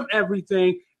out of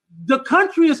everything, the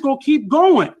country is going to keep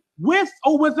going with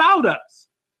or without us.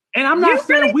 And I'm not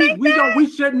saying we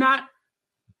should not.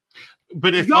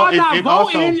 But if y'all not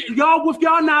voting,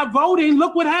 y'all not voting,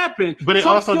 look what happened. But it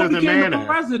also doesn't matter. The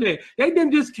president. They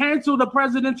didn't just cancel the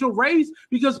presidential race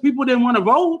because people didn't want to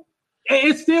vote.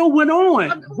 It still went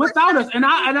on without us, and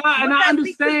I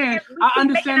understand. I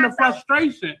understand the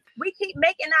frustration. We keep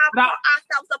making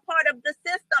ourselves a part of the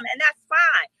system, and that's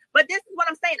fine. But this is what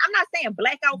I'm saying. I'm not saying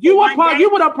blackout. You were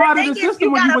a part of the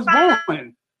system when you was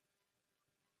born.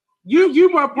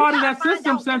 You were a part of that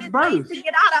system since birth. To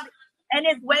get out of it. And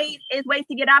it's ways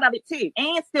to get out of it too,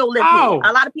 and still live here.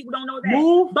 A lot of people don't know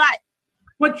that.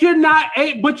 But you're not.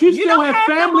 But you still have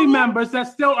family members that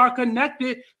still are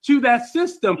connected to that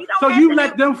system. So you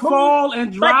let them fall and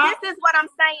drop. But this is what I'm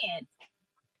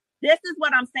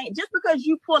saying. Just because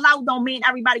you pull out don't mean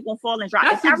everybody gonna fall and drop.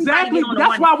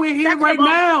 That's why we're here right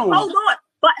now. Hold on.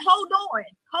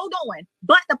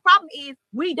 But the problem is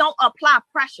we don't apply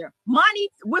pressure. Money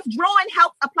withdrawing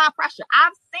helps apply pressure.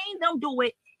 I've seen them do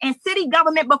it in city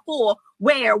government before,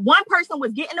 where one person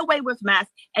was getting away with mess,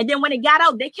 and then when it got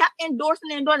out, they kept endorsing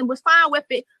and was fine with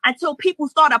it until people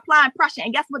started applying pressure.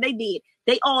 And guess what they did?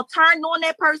 They all turned on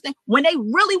that person when they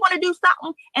really want to do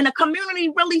something, and the community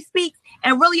really speaks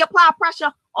and really apply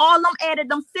pressure. All them added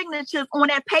them signatures on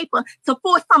that paper to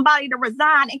force somebody to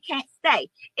resign and can't stay.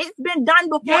 It's been done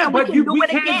before. Yeah, and but we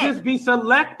can't again. just be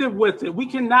selective with it. We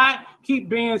cannot keep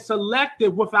being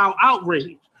selective with our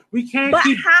outrage. We can't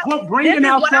keep bringing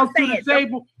ourselves to the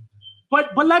table.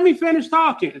 But let me finish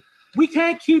talking. We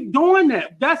can't keep doing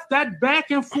that. That's that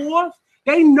back and forth.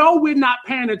 They know we're not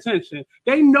paying attention.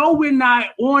 They know we're not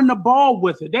on the ball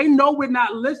with it. They know we're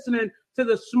not listening to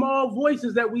the small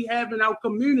voices that we have in our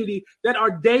community that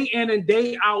are day in and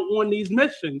day out on these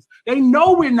missions. They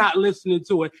know we're not listening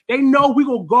to it. They know we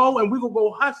will go and we will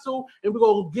go hustle and we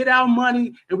will get our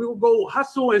money and we will go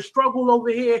hustle and struggle over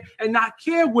here and not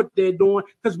care what they're doing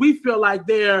because we feel like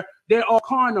they're all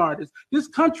con artists. This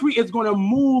country is going to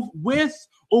move with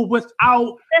or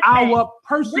without our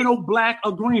personal Black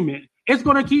agreement. It's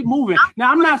going to keep moving.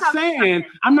 Now, I'm not saying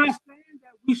that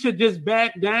we should just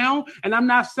back down, and I'm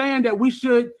not saying that we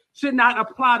should not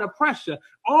apply the pressure.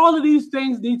 All of these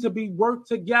things need to be worked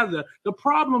together. The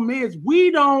problem is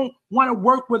we don't want to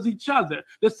work with each other.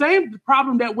 The same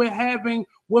problem that we're having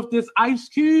with this Ice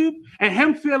Cube and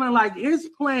him feeling like his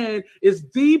plan is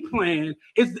the plan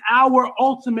is our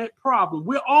ultimate problem.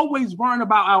 We're always worrying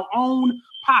about our own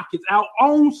pockets, our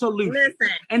own solution. Listen,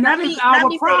 and that is our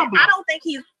problem. I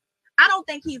don't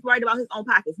think he's worried about his own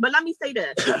pockets. But let me say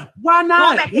this. Why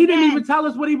not? He didn't even tell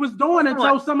us what he was doing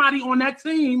until somebody on that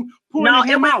team pointed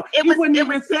him out. He wouldn't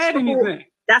even said anything.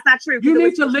 That's not true. You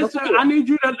need to listen. I need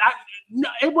you to.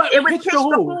 It was pitched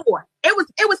before. It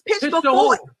was pitched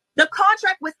before. The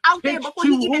contract was out there before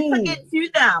he even took it to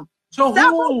them.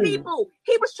 Several people.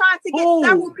 He was trying to get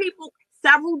several people.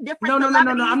 Several different. No.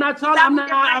 I'm not talking.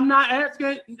 I'm not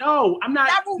asking. No, I'm not.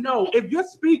 No. If you're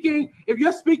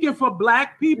speaking for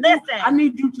Black people, listen, I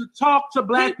need you to talk to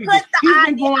Black people. He's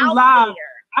been going live.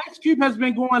 There. Ice Cube has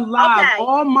been going live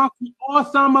all month, all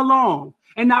summer long,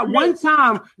 and not one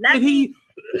time did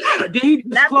he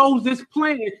disclose this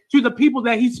plan to the people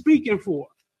that he's speaking for.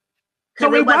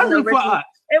 So it wasn't for us.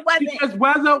 It wasn't because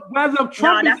whether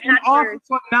Trump is in office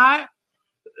or not.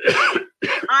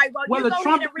 Whether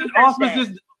Trump is in office is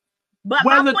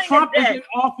in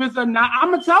office or not,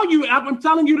 I'm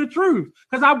telling you the truth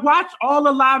because I watched all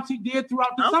the lives he did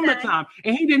throughout the summertime,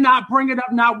 and he did not bring it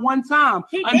up not one time.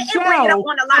 He didn't bring it up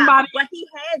on the live, but he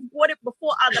has brought it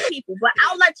before other people. But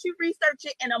I'll let you research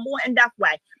it in a more in-depth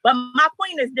way. But my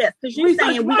point is this: because you're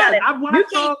saying we got it. I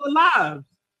watched all the lives.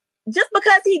 Just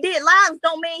because he did lives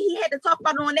don't mean he had to talk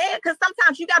about it on air, because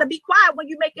sometimes you got to be quiet when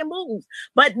you're making moves.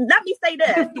 But let me say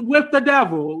this. With the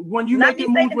devil, when you make a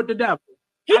move with the devil.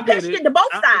 He pitched it to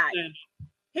both sides.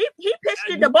 He pitched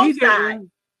it to both sides.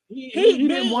 He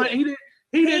didn't want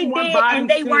Biden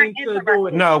to do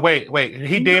it. No, wait.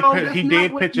 He did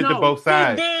pitch it to both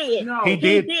sides. He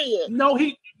did.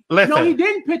 Listen. No, he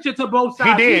didn't pitch it to both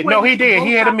sides. He did. He did.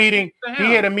 He had a meeting.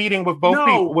 He had a meeting with both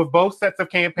people, with both sets of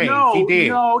campaigns. He did.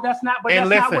 No, that's not. But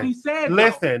not what he said.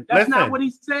 That's not what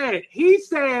he said. He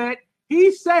said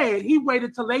he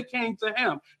waited till they came to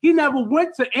him. He never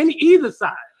went to either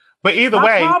side. But either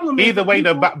way,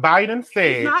 Biden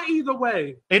said it's not either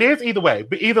way. It is either way.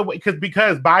 But either way,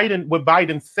 because what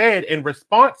Biden said in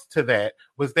response to that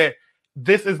was that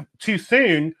this is too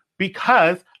soon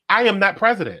because I am not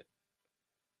president.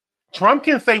 Trump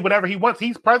can say whatever he wants.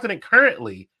 He's president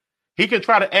currently. He can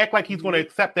try to act like he's going to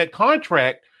accept that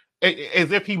contract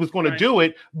as if he was going to do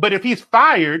it. But if he's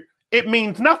fired, it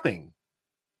means nothing.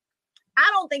 I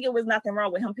don't think it was nothing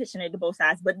wrong with him pitching it to both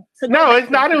sides. But no,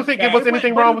 it's not. I don't think it was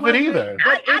anything wrong with it either.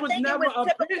 It was never a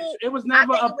pitch. It was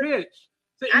never a pitch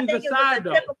to either side,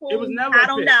 though. It was never. I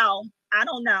don't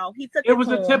know. He took it. It was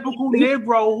a typical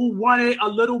Negro who wanted a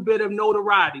little bit of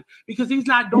notoriety because he's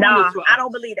not doing this for us. I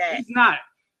don't believe that. He's not.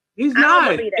 He's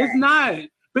not. It's not.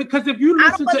 Because if you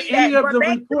listen to any of the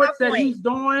reports that he's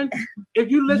doing, if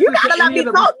you listen to any of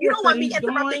the reports you don't want me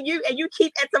interrupting you, and you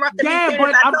keep interrupting me. Yeah,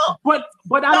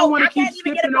 but I don't want to keep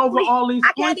skipping over all these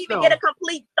points. I can't even get a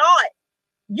complete thought.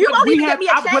 You don't even give me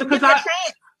a chance. Give me a chance.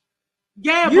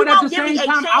 Yeah, but at the same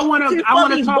time, I want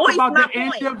to talk about the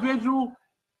individual.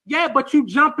 Yeah, but you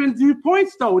jump into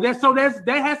points though. There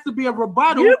has to be a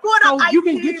rebuttal. You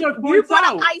can get your points out. You brought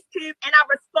up Ice Cube, and I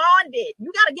responded.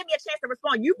 You got to give me a chance to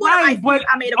respond. You brought up Ice Cube.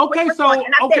 I made a quick response,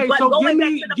 and I said, but going back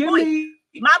to the point.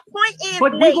 My point is,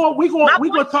 but we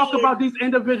gonna talk about these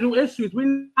individual issues.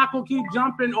 We're not gonna keep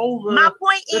jumping over. My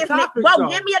point is, well,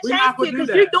 give me a chance to, because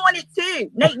you're doing it too,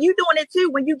 Nate. You doing it too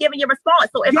when you giving your response.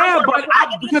 So if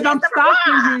I'm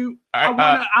stopping you,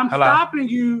 I'm stopping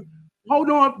you.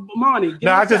 Hold on, Monty.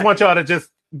 I just want y'all to just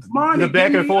the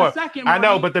back and forth. I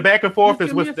know, but the back and forth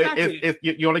is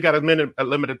you only got a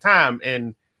limited time,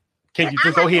 and can you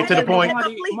just go ahead to the point? Out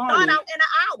in an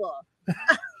hour.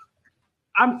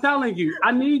 I'm telling you,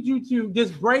 I need you to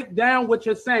just break down what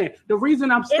you're saying. The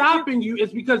reason I'm stopping you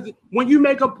is because when you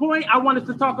make a point, I wanted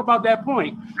to talk about that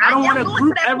point. I don't want to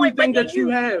group everything that you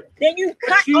have. Then you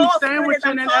cut off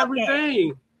sandwiching and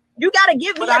everything. You got to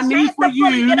give me a chance to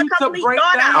fully get a complete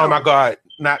thought out. Oh my God.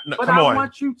 Come on.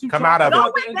 Want you to come out of it.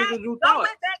 Go back to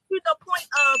the point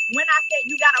of when I said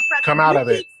you got to press. Come out of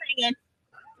it. Saying,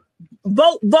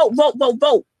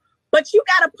 vote. But you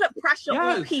got to put pressure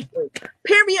on people.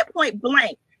 Period. Point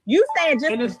blank. You saying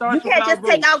you can't just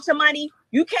take out your money.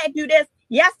 You can't do this.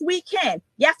 Yes, we can.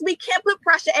 Yes, we can put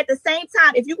pressure at the same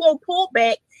time. If you're going to pull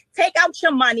back, take out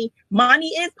your money. Money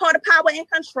is part of power and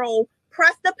control.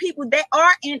 Press the people that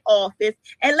are in office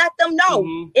and let them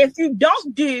know if you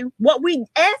don't do what we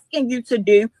asking you to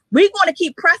do, we're going to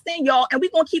keep pressing y'all and we're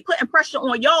going to keep putting pressure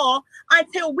on y'all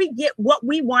until we get what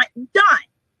we want done.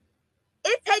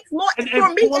 It takes more for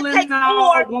me. It takes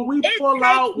more when we pull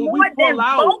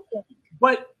out.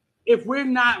 But if we're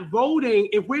not voting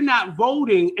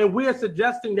and we're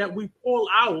suggesting that we pull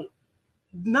out,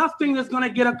 nothing is going to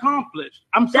get accomplished.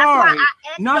 I'm sorry.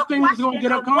 Nothing is going to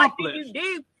get accomplished. What do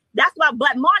you do? That's why,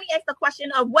 but Marnie asked the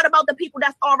question of what about the people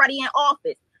that's already in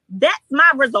office? That's my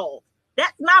resolve.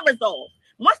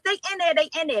 Once they in there, they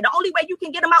in there. The only way you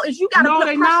can get them out is you got to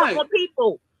put pressure on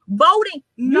people. Voting,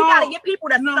 you got to get people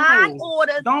to sign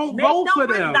orders. Don't vote for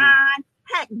them.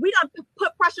 Heck, we done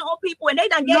put pressure on people and they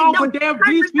done gave them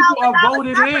these people are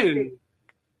voted in.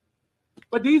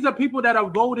 But these are people that are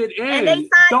voted in. And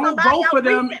don't vote for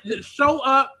them. Show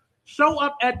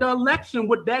up at the election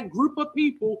with that group of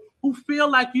people who feel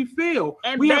like you feel.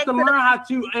 And we have to learn how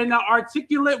to, in an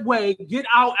articulate way, get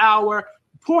out our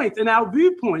points and our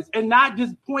viewpoints and not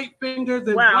just point fingers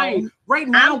and blame. Right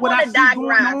now, what I see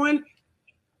going on.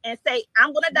 And say,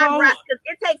 I'm going to digress because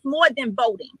it takes more than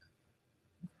voting.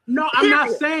 No, I'm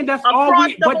not saying that's all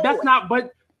but that's not,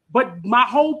 but my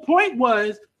whole point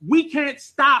was we can't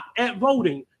stop at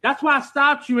voting. That's why I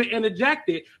stopped you and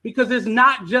interjected because it's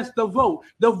not just the vote.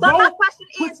 But my question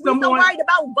is, we're so worried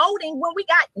about voting when we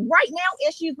got right now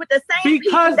issues with the same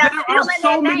people. Because there are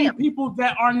so many people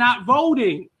that are not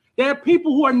voting. There are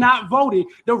people who are not voting.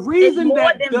 The reason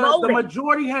that the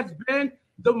majority has been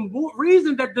the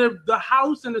reason that the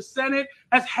House and the Senate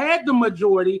has had the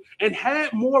majority and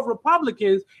had more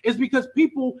Republicans is because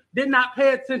people did not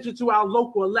pay attention to our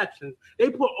local elections. They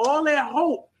put all their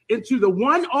hope into the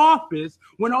one office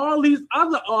when all these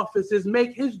other offices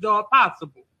make his job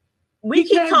possible. We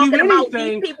keep talking about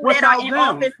these people that are in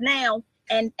office now.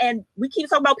 And we keep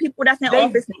talking about people that's in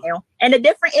office now and the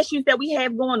different issues that we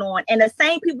have going on and the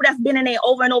same people that's been in there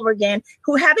over and over again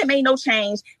who haven't made no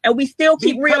change and we still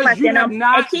keep reelecting them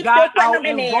and keep still putting them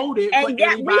in there. And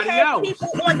yet we have people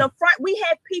on the front. We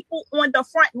have people on the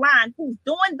front line who's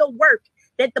doing the work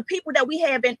that the people that we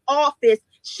have in office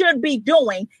should be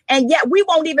doing. And yet we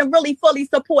won't even really fully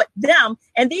support them.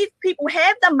 And these people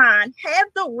have the mind, have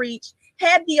the reach,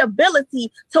 have the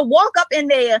ability to walk up in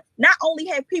there, not only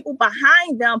have people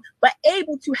behind them, but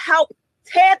able to help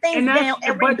tear things down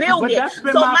and rebuild it.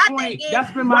 So my thing is,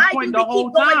 that's been my point the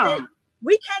whole time.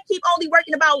 We can't keep only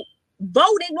working about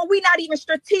voting when we're not even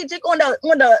strategic on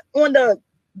the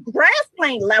grass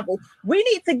plane level. We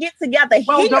need to get together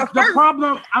here first. The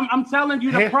problem, I'm telling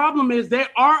you, the problem is there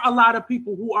are a lot of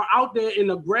people who are out there in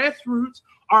the grassroots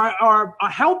are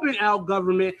helping our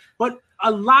government, but a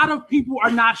lot of people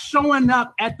are not showing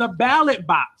up at the ballot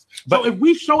box. So if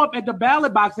we show up at the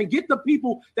ballot box and get the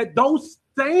people that those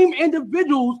same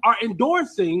individuals are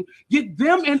endorsing, get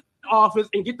them in office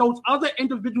and get those other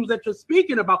individuals that you're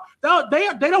speaking about, they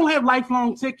don't have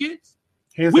lifelong tickets.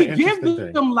 We give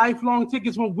them lifelong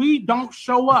tickets when we don't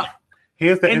show up.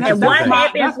 Here's the interesting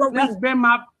thing. That's been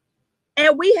my...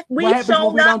 And we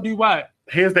showed up. Don't do what?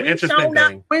 Here's the interesting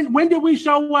thing. When did we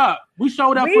show up? We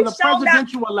showed up for the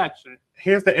presidential election.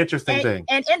 Here's the interesting thing.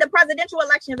 And in the presidential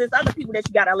elections, there's other people that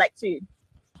you got to elect too.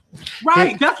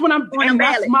 Right, that's what I'm doing.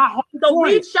 That's my whole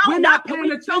point. We're not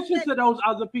paying attention to those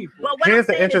other people. Here's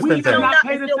the interesting thing. We're not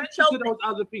paying attention to those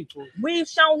other people. We've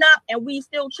shown up and we've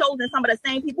still chosen some of the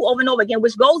same people over and over again,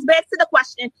 which goes back to the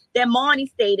question that Marnie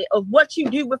stated of what you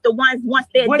do with the ones once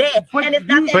they're dead. And it's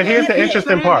not that. But here's the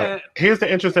interesting part. Here's the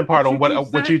interesting part on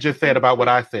what you just said about what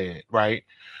I said, right?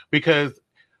 Because,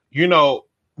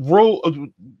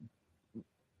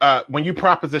 when you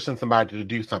proposition somebody to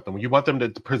do something, when you want them to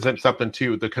present something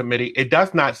to the committee, it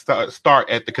does not start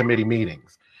at the committee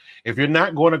meetings. If you're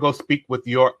not going to go speak with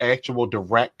your actual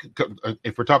direct,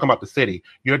 if we're talking about the city,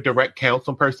 your direct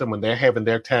council person when they're having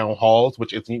their town halls,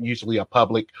 which is usually a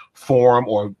public forum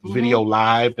or video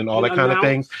live and all that kind of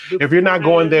things. If you're not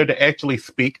going there to actually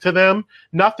speak to them,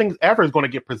 nothing ever is going to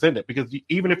get presented, because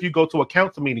even if you go to a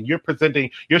council meeting,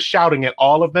 you're shouting at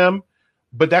all of them,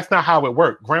 but that's not how it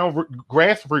works.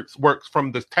 Grassroots works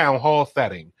from this town hall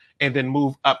setting and then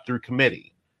move up through committee.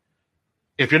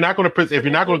 If you're not going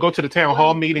to go to the town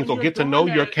hall meetings or get to know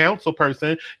your council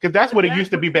person, because that's what it used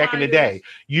to be back in the day.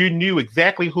 You knew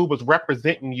exactly who was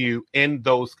representing you in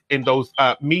those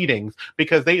meetings,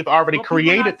 because they've already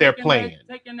created their plan.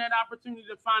 Taking that opportunity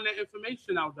to find that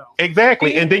information out, though.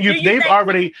 Exactly, and then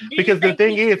because the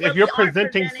thing is, if you're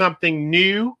presenting something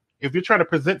new, if you're trying to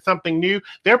present something new,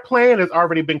 their plan has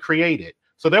already been created.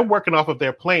 So they're working off of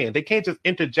their plan. They can't just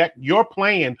interject your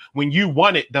plan when you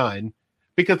want it done,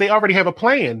 because they already have a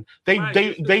plan.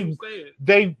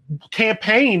 They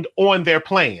campaigned on their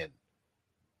plan.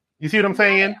 You see what I'm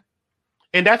saying?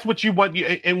 And that's what you want.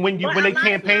 And when they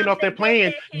campaigned off their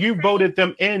plan, you voted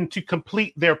them in to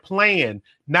complete their plan,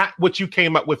 not what you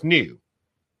came up with new.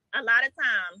 A lot of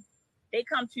times they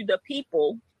come to the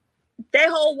people.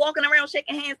 Their whole walking around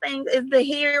shaking hands thing is to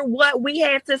hear what we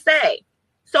have to say.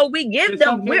 So we give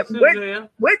them, we're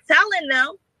telling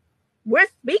them, we're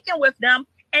speaking with them.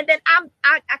 And then I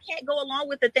can't go along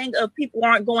with the thing of people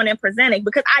aren't going and presenting,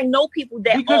 because I know people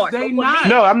that are.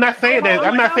 No, I'm not saying that.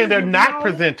 I'm not saying they're not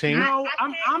presenting. No,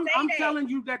 I'm telling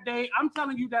you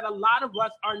that a lot of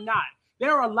us are not.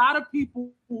 There are a lot of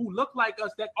people who look like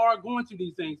us that are going to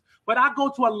these things. But I go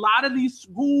to a lot of these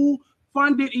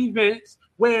school-funded events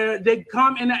where they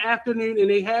come in the afternoon and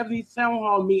they have these town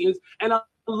hall meetings, and a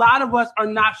lot of us are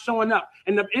not showing up.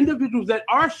 And the individuals that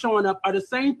are showing up are the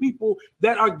same people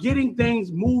that are getting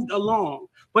things moved along.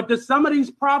 But some of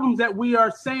these problems that we are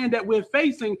saying that we're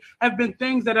facing have been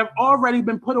things that have already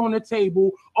been put on the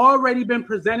table, already been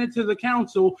presented to the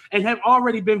council, and have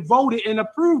already been voted and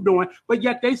approved on. But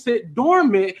yet they sit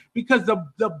dormant because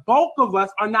the bulk of us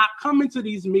are not coming to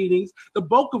these meetings. The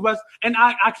bulk of us, and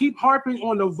I keep harping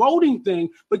on the voting thing,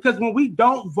 because when we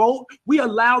don't vote, we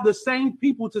allow the same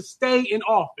people to stay in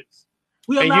office.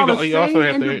 We allow the same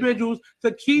individuals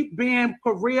to keep being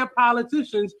career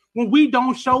politicians when we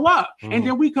don't show up. Mm-hmm. And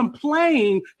then we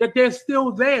complain that they're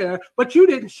still there, but you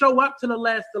didn't show up to the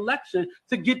last election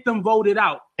to get them voted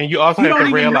out. And you also have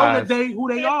to realize who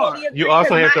they are. You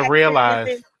also have to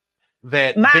realize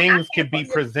that things can be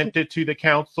presented to the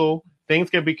council. Things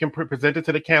can be presented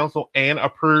to the council and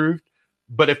approved.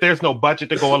 But if there's no budget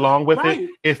to go along with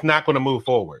it, it's not going to move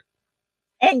forward.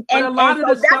 And a lot of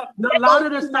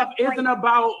the stuff isn't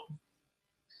about,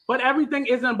 but everything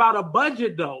isn't about a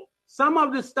budget though. Some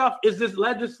of this stuff is this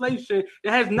legislation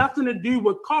that has nothing to do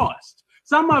with cost.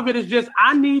 Some of it is just,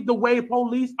 I need the way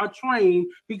police are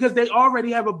trained, because they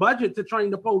already have a budget to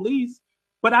train the police,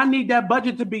 but I need that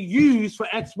budget to be used for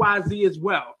X, Y, Z as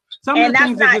well. Some of the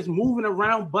things are just moving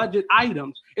around budget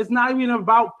items. It's not even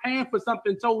about paying for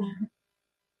something totally.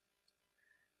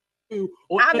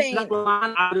 Or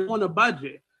on a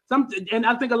budget. And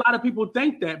I think a lot of people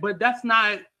think that, but that's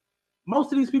not.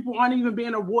 Most of these people aren't even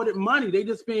being awarded money. They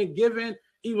just being given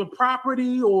either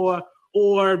property or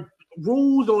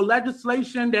rules or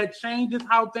legislation that changes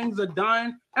how things are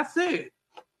done. That's it.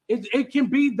 It can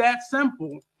be that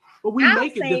simple, but we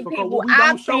make it difficult when we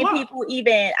don't show up.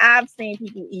 I've seen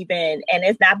people even, and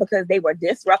it's not because they were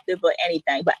disruptive or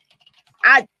anything, but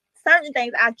certain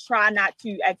things I try not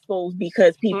to expose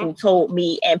because people told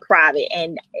me in private.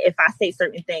 And if I say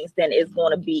certain things, then it's going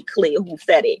to be clear who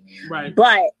said it. Right.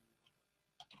 But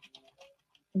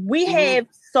we have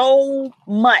so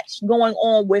much going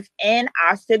on within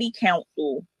our city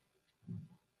council,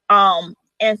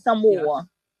 and some more,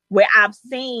 where I've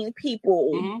seen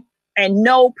people and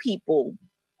know people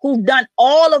who've done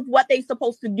all of what they're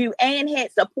supposed to do and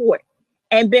had support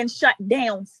and been shut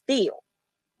down still.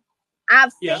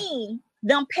 I've seen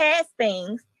them pass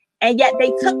things, and yet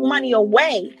they took money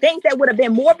away, things that would have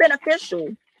been more beneficial.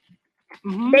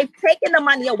 They've taken the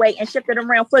money away and shifted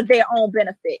around for their own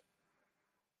benefit.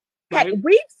 Right. Heck,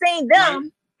 we've seen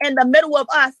them in the middle of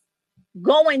us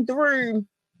going through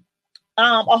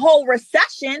a whole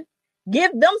recession,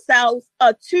 give themselves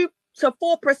a 2 to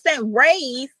 4%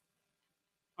 raise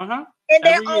in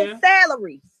their own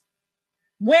salaries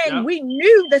when we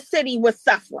knew the city was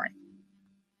suffering.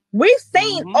 We've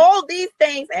seen all these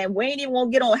things, and we ain't even gonna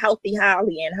get on Healthy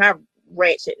Holly and her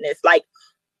ratchetness. Like,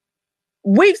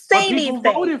 we've seen these things.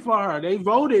 People voted for her. They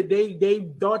voted. They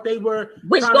thought they were.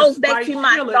 Which goes back to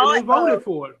my thought. They voted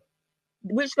for it.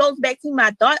 Which goes back to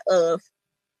my thought of,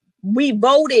 we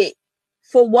voted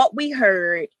for what we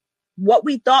heard, what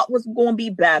we thought was going to be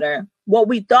better, what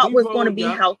we thought was going to be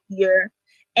healthier,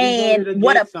 and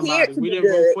what appeared to be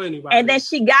good. And then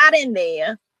she got in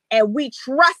there, and we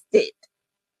trusted.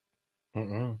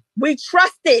 Mm-mm. We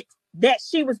trusted that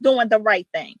she was doing the right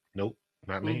thing. Nope,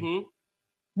 not me. Mm-hmm.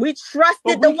 We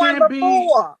trusted the one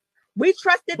before. We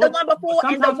trusted the one before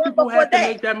and the one before that.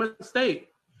 Make that mistake.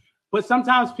 But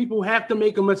sometimes people have to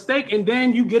make a mistake, and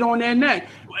then you get on their neck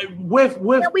with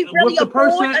Can we really the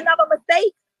person. Another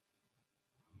mistake?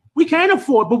 We can't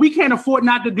afford, but we can't afford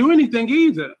not to do anything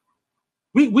either.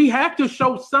 We have to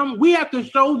show We have to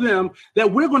show them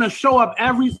that we're going to show up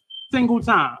every single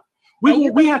time.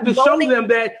 We have to show them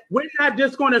that we're not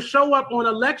just going to show up on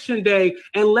election day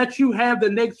and let you have the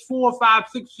next 4, 5,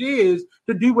 6 years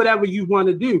to do whatever you want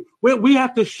to do. We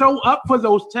have to show up for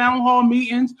those town hall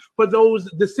meetings, for those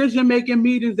decision-making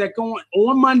meetings that go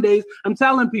on Mondays. I'm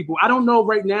telling people, I don't know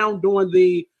right now during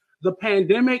the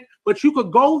pandemic, but you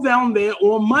could go down there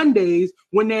on Mondays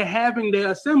when they're having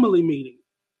their assembly meeting.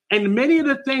 And many of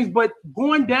the things, but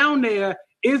going down there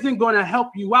isn't going to help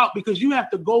you out because you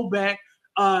have to go back.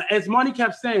 As Monty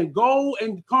kept saying, go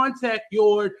and contact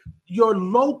your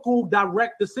local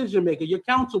direct decision maker, your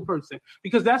council person,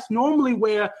 because that's normally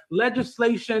where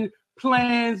legislation,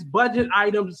 plans, budget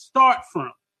items start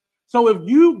from. So if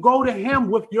you go to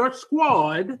him with your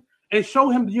squad and show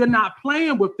him you're not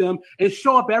playing with them and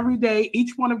show up every day,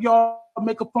 each one of y'all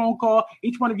make a phone call,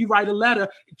 each one of you write a letter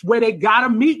where they got to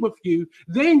meet with you,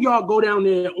 then y'all go down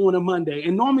there on a Monday.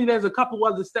 And normally there's a couple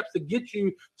other steps to get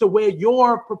you to where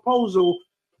you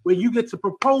get to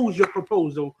propose your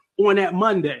proposal on that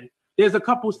Monday. There's a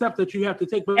couple steps that you have to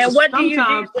take. But and what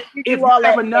sometimes do you if you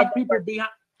have enough people behind.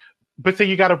 But see,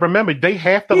 you got to remember, they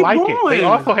have to like it. They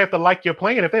also have to like your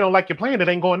plan. If they don't like your plan, it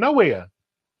ain't going nowhere.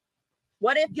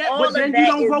 What if but then you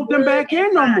don't vote them back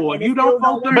in no more? You don't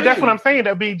vote them. But that's what I'm saying.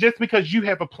 That be just because you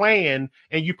have a plan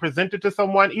and you present it to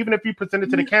someone, even if you present it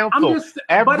to the council,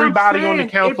 everybody on the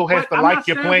council has to like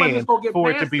your plan for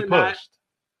it to be pushed.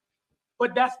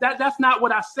 But that's not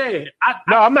what I said.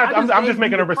 I'm not. I'm just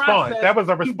making a response. That was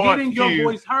a response to getting your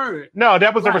voice heard. No,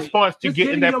 that was a response to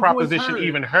getting that proposition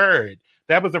even heard.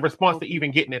 That was a response to even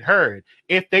getting it heard.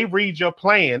 If they read your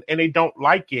plan and they don't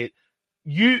like it,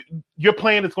 your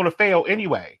plan is going to fail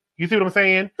anyway. You see what I'm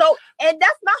saying? So, and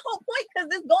that's my whole point, because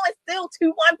it's going still to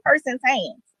one person's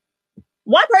hands.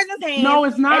 One person's hands. No,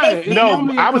 it's not.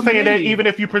 No, I was saying that even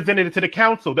if you presented it to the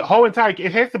council, the whole entire,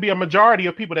 it has to be a majority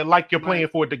of people that like your plan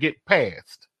for it to get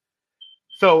passed.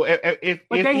 So they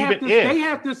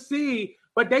have to see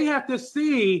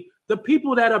the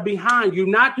people that are behind you,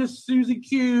 not just Susie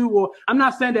Q. Or I'm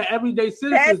not saying that everyday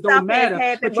citizens don't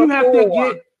matter, but you have to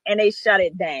get. And they shut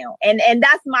it down. And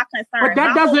that's my concern. But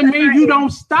that doesn't mean you don't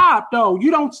stop, though.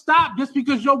 You don't stop just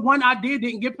because your one idea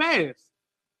didn't get passed.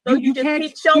 So you just can't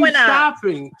keep showing up.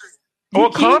 Stopping.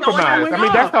 Or compromise. I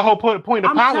mean, that's the whole point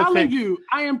of politics.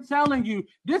 I am telling you,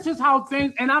 this is how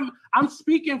things, and I'm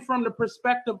speaking from the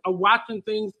perspective of watching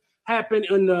things happen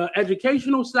in the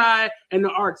educational side and the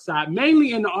art side,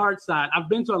 mainly in the art side. I've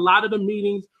been to a lot of the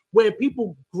meetings where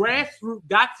people grassroots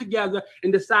got together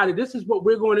and decided this is what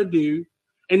we're going to do.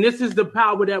 And this is the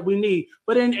power that we need.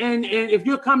 But and if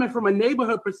you're coming from a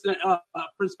neighborhood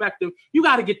perspective, you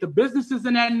got to get the businesses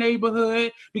in that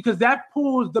neighborhood, because that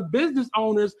pulls, the business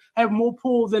owners have more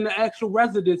pull than the actual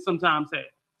residents sometimes have.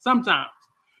 Sometimes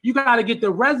you got to get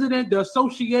the resident, the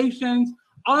associations,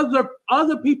 other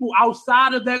people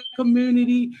outside of that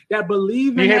community that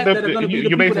believe in that are going to be the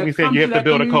people that come to that community. You basically said you have to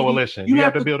build a coalition. You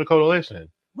have to build a coalition.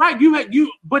 Right.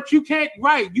 But you can't.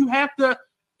 Right. You have to.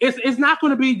 It's not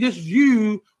going to be just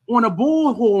you on a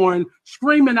bullhorn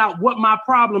screaming out what my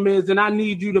problem is and I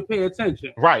need you to pay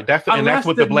attention. Right. That's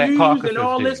what the Black Caucus and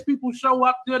all this people show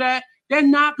up to that. They're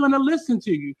not going to listen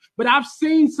to you. But I've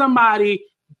seen somebody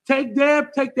take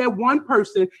that one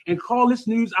person and call this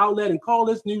news outlet and call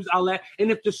this news outlet.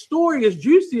 And if the story is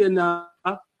juicy enough,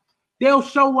 they'll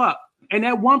show up. And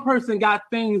that one person got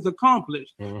things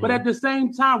accomplished. Mm-hmm. But at the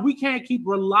same time, we can't keep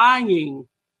relying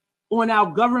on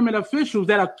our government officials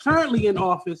that are currently in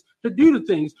office to do the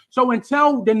things. So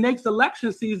until the next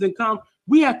election season comes,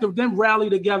 we have to then rally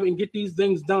together and get these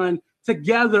things done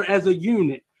together as a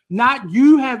unit. Not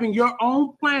you having your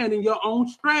own plan and your own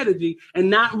strategy and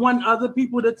not want other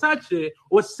people to touch it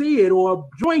or see it or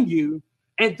join you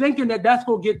and thinking that that's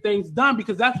going to get things done,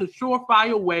 because that's a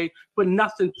surefire way for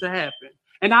nothing to happen.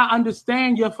 And I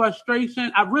understand your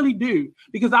frustration. I really do.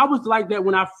 Because I was like that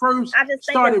when I first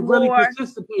started really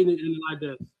participating in it like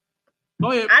this.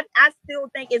 Go ahead. I still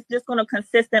think it's just going to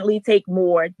consistently take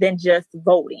more than just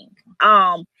voting.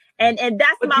 And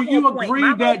that's but my whole point. Do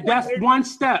you agree that that's one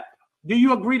step? Do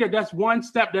you agree that that's one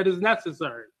step that is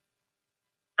necessary?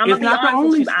 It's not the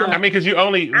only step. I mean, because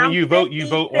when you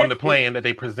vote on the plan that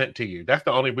they present to you. That's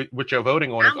the only what you're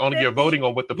voting on. It's only you're voting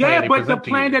on what the plan they present to you. Yeah, but the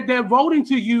plan that they're voting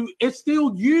to you, it's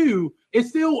still you. It's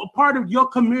still a part of your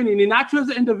community, not you as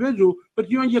an individual,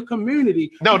 but you and your community.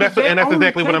 No, that's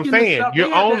exactly what I'm saying.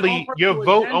 Your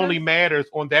vote only matters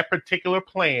on that particular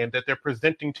plan that they're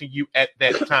presenting to you at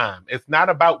that time. It's not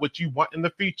about what you want in the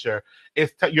future.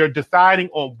 You're deciding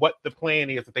on what the plan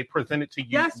is that they presented to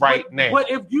you now. But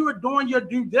if you are doing your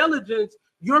due diligence,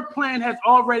 your plan has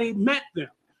already met them.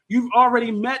 You've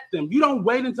already met them. You don't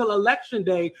wait until election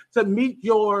day to meet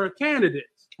your candidates.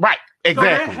 Right.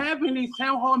 Exactly. So they're having these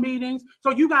town hall meetings.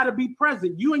 So you got to be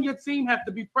present. You and your team have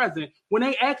to be present. When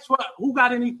they ask for who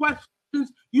got any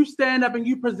questions, you stand up and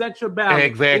you present your ballot.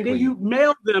 Exactly. And then you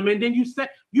mail them. And then you say,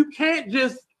 you can't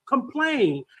just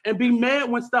complain and be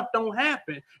mad when stuff don't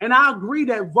happen. And I agree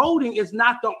that voting is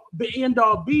not the end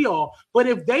all be all. But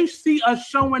if they see us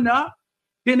showing up,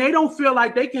 then they don't feel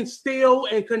like they can steal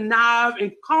and connive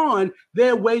and con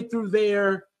their way through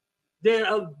their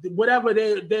whatever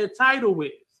their title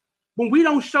is. When we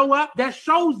don't show up, that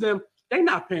shows them they're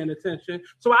not paying attention.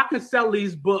 So I can sell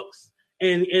these books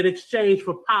in exchange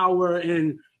for power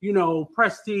and,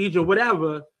 prestige or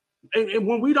whatever. And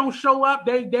when we don't show up,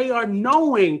 they are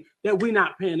knowing that we're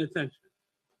not paying attention.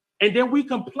 And then we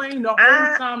complain the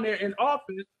whole time they're in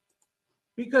office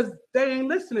because they ain't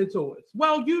listening to us.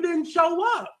 Well, you didn't show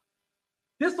up.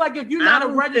 Just like if you're not a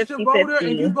registered voter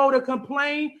and you go to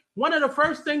complain, one of the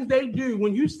first things they do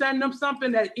when you send them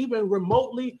something that even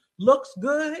remotely looks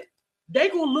good, they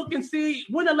gonna look and see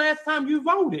when the last time you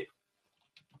voted.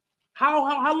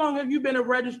 How long have you been a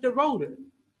registered voter?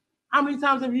 How many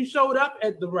times have you showed up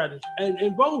at the register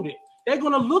and voted? They're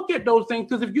gonna look at those things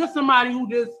because if you're somebody who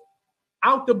just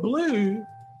out the blue,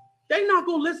 they're not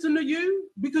gonna listen to you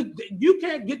because you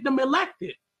can't get them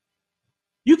elected.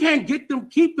 You can't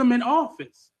keep them in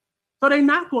office. So they're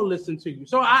not gonna listen to you.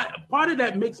 So part of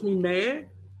that makes me mad.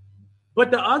 But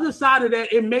the other side of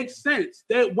that, it makes sense.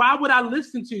 That why would I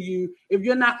listen to you if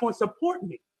you're not going to support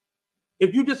me?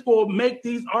 If you just go make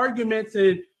these arguments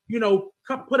and,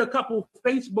 put a couple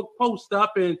Facebook posts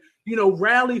up and,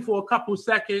 rally for a couple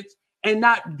seconds and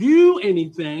not do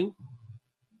anything,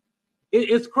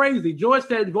 it's crazy. George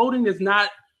said voting is not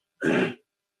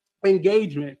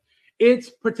engagement. It's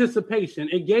participation.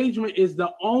 Engagement is the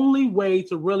only way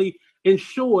to really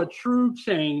ensure true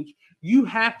change. You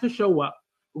have to show up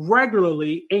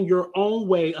regularly in your own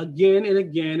way again and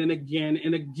again and again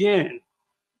and again,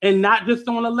 and not just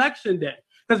on election day.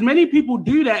 Because many people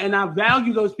do that, and I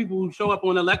value those people who show up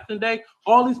on election day.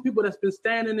 All these people that's been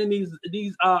standing in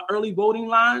these early voting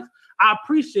lines, I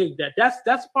appreciate that.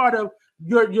 That's part of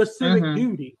your civic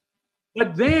duty.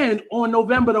 But then on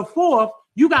November the 4th,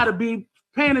 you got to be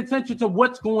paying attention to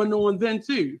what's going on then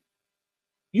too.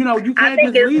 You can't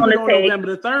just leave it on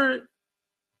November the 3rd.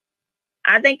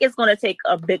 I think it's going to take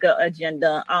a bigger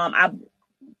agenda.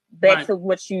 Back to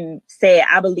what you said,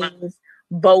 I believe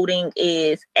voting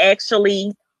is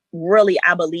actually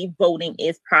I believe voting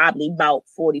is probably about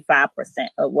 45%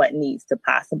 of what needs to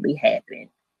possibly happen.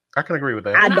 I can agree with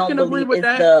that. I don't believe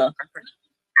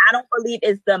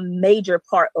it's the major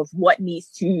part of what needs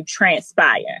to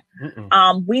transpire.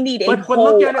 We need a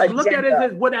whole look at it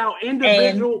as what our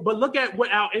individual, but look at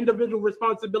what our individual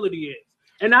responsibility is.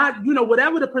 And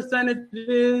whatever the percentage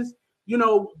is,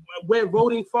 where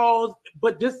voting falls,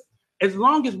 but just as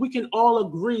long as we can all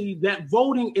agree that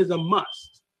voting is a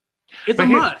must. It's a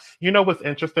must. You know what's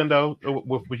interesting though,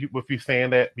 with you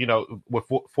saying that, with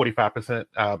 45%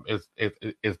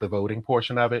 is the voting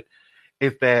portion of it,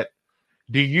 is that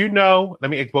do you know?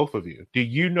 Let me ask both of you. Do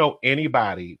you know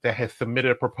anybody that has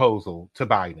submitted a proposal to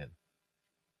Biden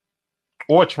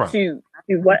or Trump? To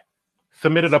what?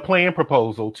 Submitted a plan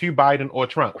proposal to Biden or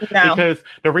Trump. No. Because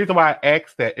the reason why I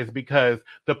asked that is because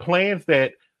the plans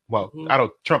that,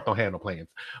 Trump don't have no plans,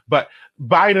 but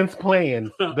Biden's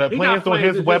plans, the plans on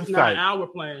his website, our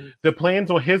plans. The plans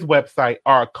on his website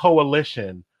are a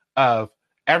coalition of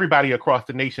everybody across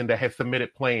the nation that has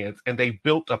submitted plans, and they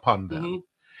built upon them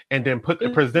and then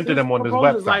presented them on his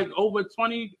website. Like over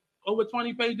 20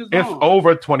 pages long. It's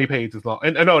over 20 pages long.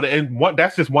 And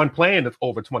that's just one plan that's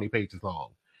over 20 pages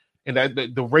long. And that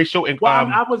the racial and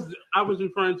I was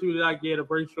referring to the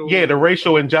racial. Yeah, the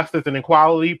racial injustice and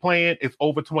equality plan is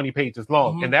over 20 pages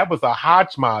long, and that was a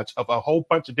hodgepodge of a whole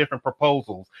bunch of different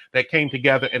proposals that came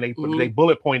together, and they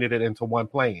bullet pointed it into one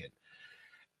plan.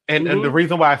 And the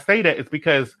reason why I say that is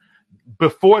because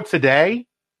before today,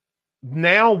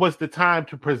 now was the time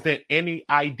to present any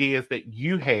ideas that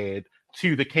you had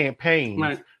to the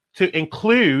campaigns to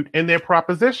include in their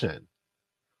proposition.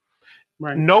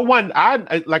 Right. No one,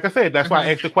 like I said, that's why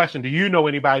I asked the question. Do you know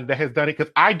anybody that has done it?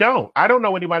 Because I don't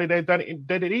know anybody that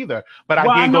did it either. But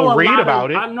I did go read about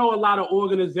it. I know a lot of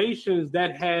organizations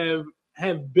that have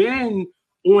been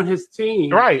on his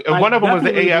team. Right. And one of them was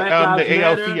the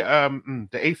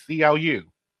ACLU.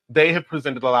 They have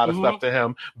presented a lot of stuff to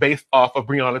him based off of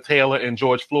Breonna Taylor and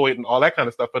George Floyd and all that kind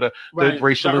of stuff for the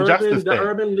racial injustice thing. The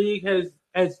Urban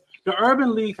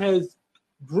League has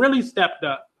really stepped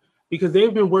up because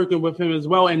they've been working with him as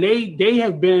well, and they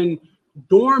have been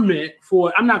dormant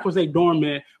for. I'm not going to say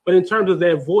dormant, but in terms of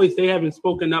their voice, they haven't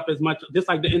spoken up as much. Just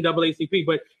like the NAACP,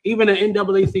 but even the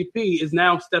NAACP is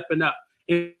now stepping up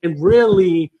and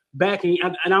really backing.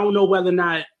 And I don't know whether or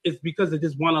not it's because of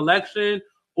just one election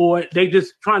or they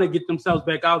just trying to get themselves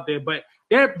back out there. But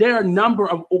there are a number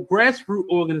of grassroots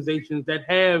organizations that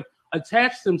have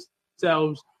attached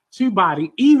themselves to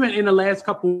Biden, even in the last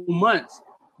couple of months,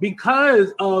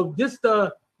 because of just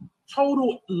the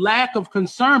total lack of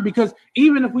concern. Because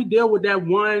even if we deal with that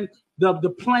one,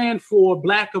 the plan for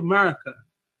Black America,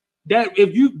 that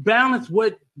if you balance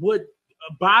what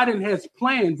Biden has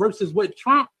planned versus what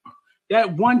Trump,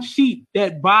 that one sheet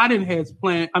that Biden has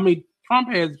planned, Trump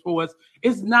has for us,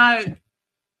 it's not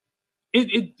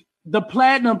the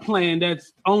platinum plan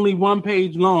that's only one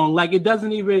page long. Like, it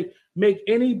doesn't even make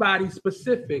anybody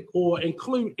specific or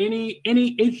include any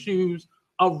issues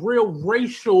of real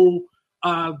racial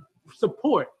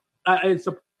support and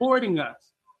supporting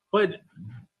us. But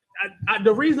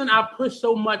the reason I push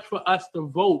so much for us to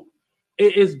vote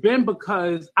it's been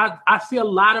because I see a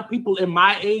lot of people in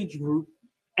my age group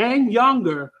and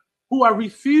younger who are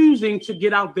refusing to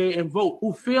get out there and vote,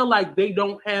 who feel like they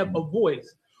don't have a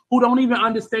voice, who don't even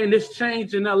understand this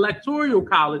change in the electoral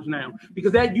college now,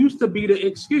 because that used to be the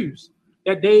excuse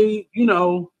that they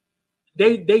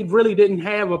really didn't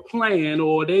have a plan,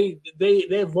 or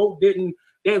their vote didn't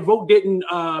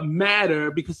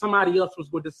matter because somebody else was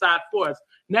going to decide for us.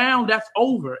 Now that's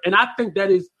over, and I think that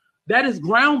is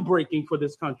groundbreaking for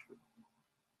this country,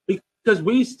 because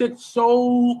we stick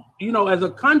so, as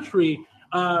a country,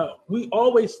 we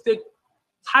always stick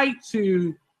tight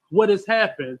to what has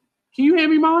happened. Can you hear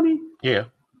me, Monty? Yeah.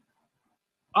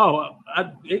 Oh,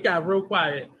 it got real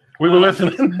quiet. We were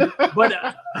listening. but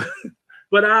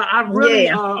I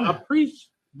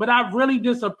really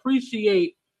just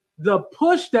appreciate the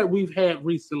push that we've had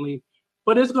recently.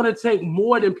 But it's going to take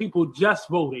more than people just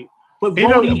voting. But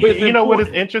you know what is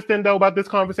interesting though about this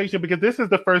conversation, because this is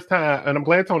the first time, and I'm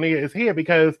glad Tonia is here,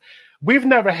 because we've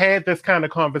never had this kind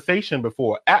of conversation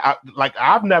before.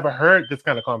 I've never heard this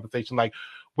kind of conversation, like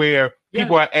where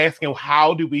people are asking,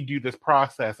 how do we do this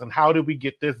process, and how do we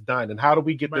get this done, and how do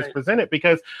we get this presented?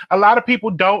 Because a lot of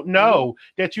people don't know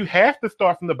that you have to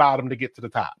start from the bottom to get to the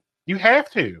top. You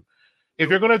have to. If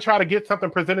you're going to try to get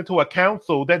something presented to a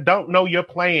council that don't know your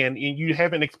plan and you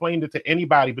haven't explained it to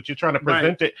anybody, but you're trying to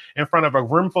present it in front of a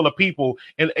room full of people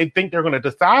and think they're going to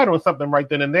decide on something right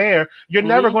then and there, you're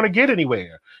never going to get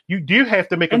anywhere. You do have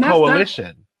to make a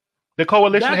coalition. The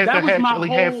coalition has to actually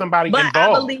have somebody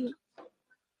involved.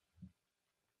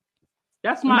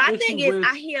 That's my thing is,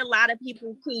 I hear a lot of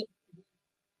people keep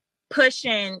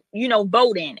pushing,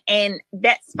 voting, and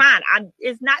that's fine.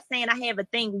 It's not saying I have a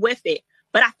thing with it.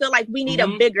 But I feel like we need a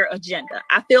bigger agenda.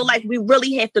 I feel like we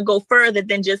really have to go further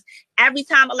than just every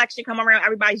time election come around,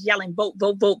 everybody's yelling, vote,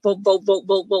 vote, vote, vote, vote, vote,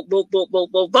 vote, vote, vote, vote, vote,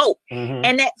 vote, vote.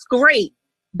 And that's great.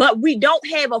 But we don't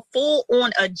have a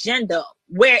full-on agenda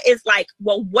where it's like,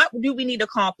 well, what do we need to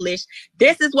accomplish?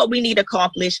 This is what we need to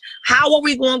accomplish. How are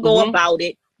we going to go about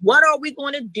it? What are we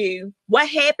going to do? What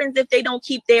happens if they don't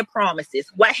keep their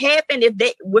promises? What happened if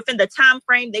they, within the time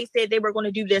frame they said they were going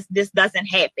to do this doesn't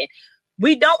happen?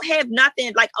 We don't have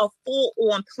nothing like a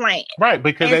full-on plan, right?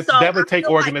 Because that would take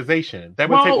organization. That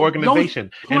would take organization,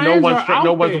 and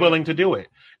no one's willing to do it.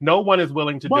 No one is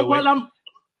willing to do it.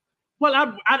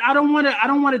 I don't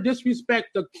want to disrespect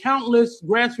the countless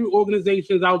grassroots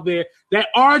organizations out there that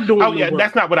are doing. Oh yeah,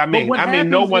 that's not what I mean. I mean,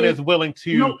 no one is willing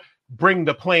to bring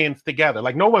the plans together.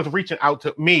 Like, no one's reaching out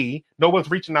to me. No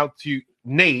one's reaching out to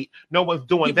Nate. No one's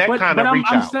doing that kind of reach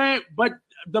out. I'm saying, but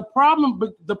the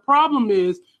problem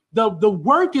is. The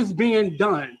work is being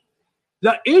done.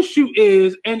 The issue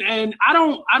is, and I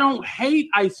don't hate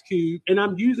Ice Cube, and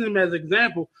I'm using him as an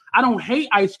example. I don't hate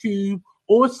Ice Cube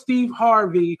or Steve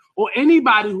Harvey or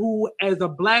anybody who, as a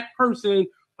Black person,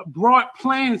 brought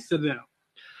plans to them.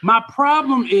 My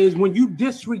problem is when you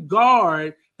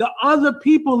disregard the other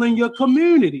people in your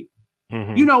community.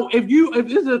 If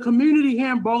there's a community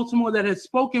here in Baltimore that has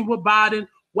spoken with Biden,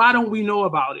 why don't we know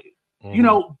about it?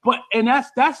 But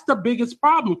that's the biggest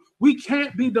problem. We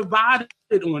can't be divided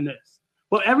on this.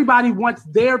 but everybody wants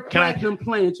their platinum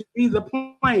plan to be the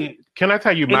plan. Can I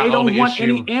tell you my only issue? They don't want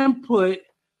any input.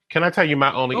 Can I tell you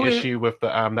my only issue with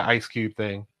the Ice Cube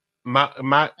thing? My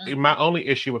only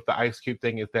issue with the Ice Cube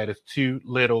thing is that it's too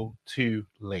little, too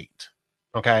late.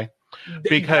 Okay,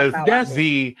 because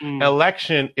the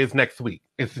election is next week.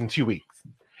 It's in 2 weeks,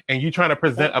 and you're trying to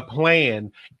present a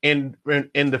plan in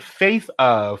the face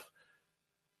of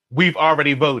we've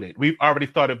already voted. We've already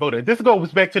started voting. This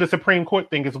goes back to the Supreme Court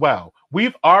thing as well.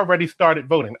 We've already started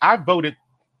voting. I voted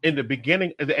in the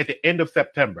beginning, at the end of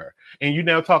September, and you're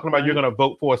now talking about you're going to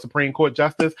vote for a Supreme Court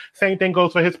justice. Same thing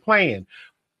goes for his plan.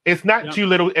 It's not too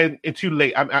little and too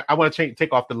late. I want to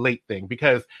take off the late thing,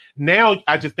 because now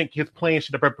I just think his plan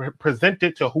should have been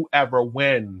presented to whoever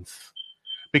wins.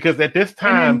 Because at this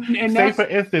time, say for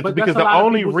instance, because the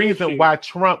only reason why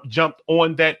Trump jumped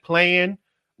on that plan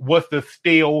was to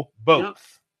steal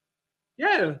votes.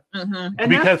 Yeah. Mm-hmm.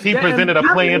 Because he presented a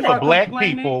plan for black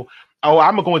people. Oh,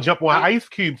 I'm going to jump on Ice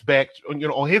Cube's back,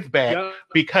 on his back,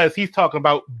 because he's talking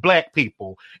about black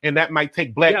people, and that might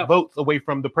take black votes away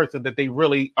from the person that they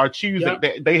really are choosing.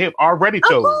 They have already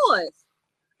chosen.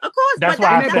 Of course. That's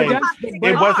why I say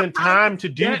it wasn't time to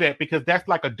do that, because that's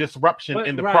like a disruption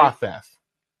in the process.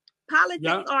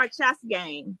 Politics are a chess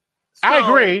game. So, I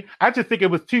agree. I just think it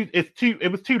was too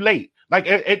late. Like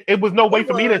it was no way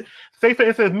for me to say, for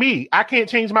instance, me, I can't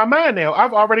change my mind now.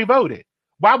 I've already voted.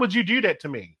 Why would you do that to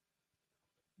me?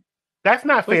 That's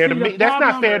not fair to me. That's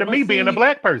not fair to me being a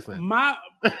black person. My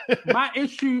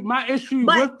issue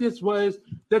with this was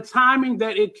the timing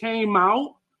that it came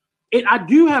out. I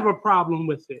do have a problem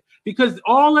with it, because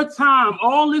all the time,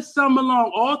 all this summer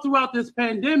long, all throughout this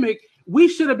pandemic, we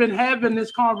should have been having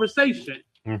this conversation.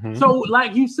 Mm-hmm. So,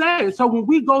 like you said, so when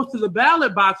we go to the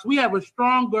ballot box, we have a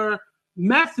stronger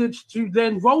message to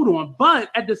then vote on.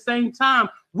 But at the same time,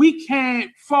 we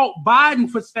can't fault Biden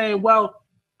for saying, well,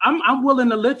 I'm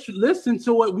willing to listen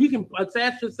to it. We can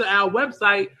attach it to our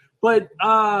website, but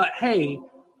hey,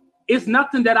 it's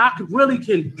nothing that I really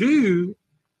can do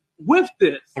with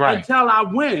this until I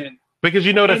win. Because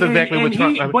that's exactly what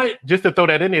Trump. Just to throw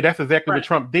that in there, that's exactly what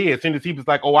Trump did. As soon as he was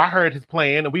like, "Oh, I heard his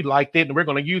plan and we liked it and we're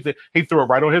going to use it," he threw it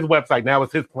right on his website. Now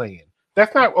it's his plan.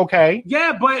 That's not okay.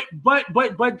 Yeah, but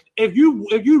if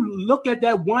you look at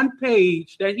that one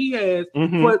page that he has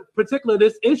for particular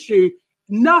this issue.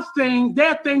 Nothing. There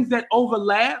are things that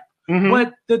overlap,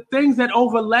 but the things that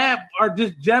overlap are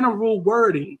just general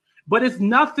wording. But it's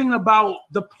nothing about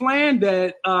the plan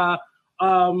that.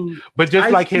 But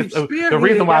just like the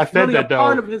reason why I said that though,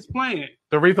 part of his plan.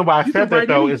 The reason why I said that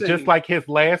though is just like his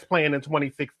last plan in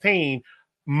 2016.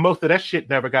 Most of that shit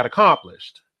never got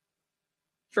accomplished.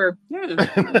 Sure.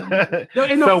 Yeah.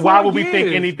 So why would we think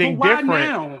anything different?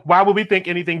 Now? Why would we think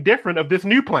anything different of this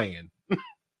new plan?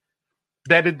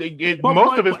 That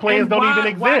most of his plans don't even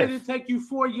exist. Why did it take you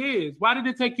 4 years? Why did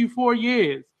it take you 4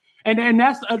 years? And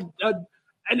that's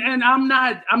and I'm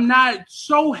not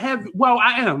so heavy. Well,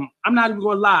 I am. I'm not even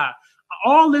gonna lie.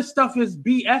 All this stuff is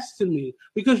BS to me,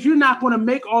 because you're not going to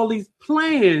make all these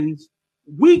plans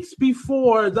weeks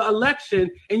before the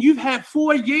election, and you've had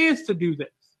 4 years to do this.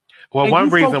 Well, and one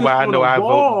reason why I know I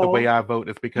vote the way I vote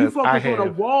is because I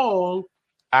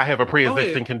have a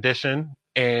pre-existing condition,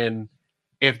 and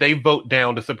if they vote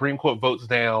down, the Supreme Court votes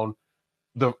down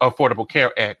the Affordable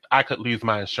Care Act, I could lose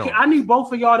my insurance. I need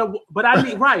both of y'all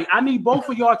I need both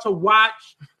of y'all to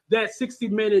watch that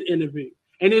 60-minute interview.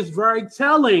 And it's very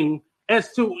telling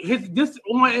as to if this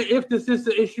is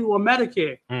the issue on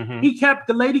Medicare. Mm-hmm.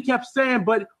 The lady kept saying,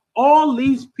 but all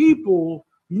these people,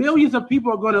 millions of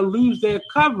people are going to lose their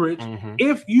coverage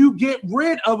if you get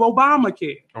rid of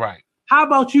Obamacare. Right. How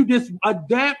about you just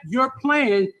adapt your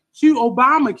plan to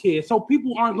Obamacare so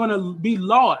people aren't going to be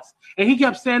lost? And he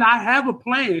kept saying, I have a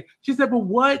plan. She said, but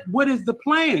what is the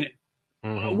plan?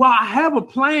 Mm-hmm. Well, I have a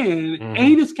plan. Mm-hmm. And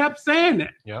he just kept saying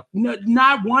that. Yep.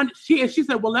 Not one. She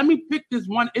said, well, let me pick this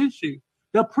one issue,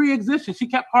 the pre-existing. She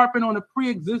kept harping on the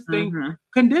pre-existing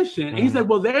condition. And he said,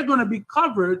 well, they're going to be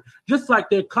covered just like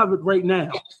they're covered right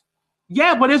now.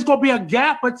 Yeah, but it's going to be a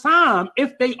gap of time.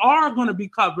 If they are going to be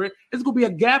covered, it's going to be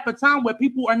a gap of time where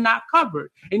people are not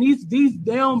covered. And these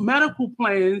damn medical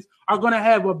plans are going to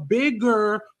have a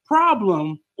bigger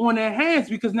problem on their hands,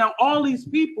 because now all these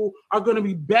people are going to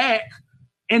be back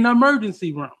in the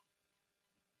emergency room.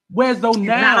 Whereas though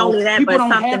now, not only that, but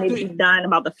something to be done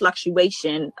about the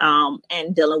fluctuation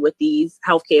and dealing with these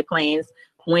healthcare plans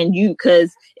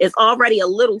because it's already a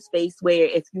little space where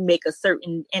if you make a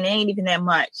certain, and it ain't even that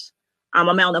much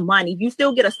amount of money, you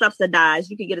still get a subsidized.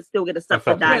 You can still get a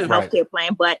subsidized healthcare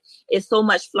plan, but it's so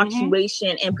much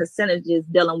fluctuation and percentages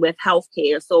dealing with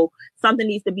healthcare. So something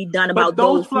needs to be done about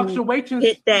those fluctuations.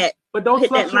 Hit that But those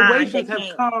fluctuations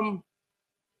have come.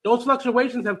 Those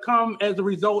fluctuations have come as a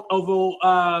result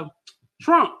of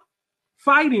Trump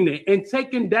fighting it and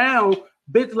taking down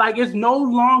bits. Like it's no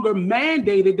longer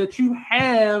mandated that you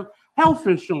have health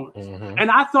insurance. Mm-hmm. And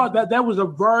I thought that was a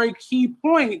very key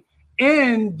point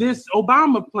in this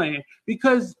Obama plan,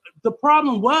 because the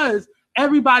problem was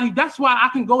everybody. That's why I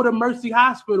can go to Mercy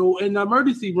Hospital in the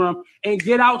emergency room and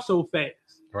get out so fast.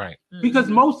 Right. Because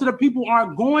most of the people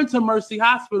aren't going to Mercy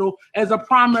Hospital as a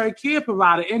primary care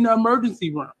provider in the emergency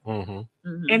room. Mm-hmm.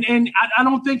 Mm-hmm. And I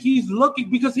don't think he's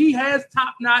looking, because he has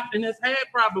top-notch and has had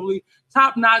probably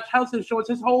top-notch health insurance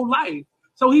his whole life.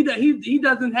 So he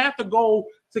doesn't have to go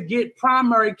to get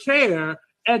primary care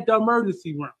at the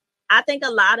emergency room. I think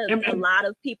a lot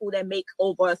of people that make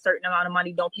over a certain amount of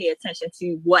money don't pay attention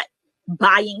to what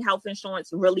buying health insurance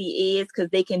really is, because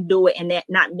they can do it and they're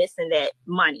not missing that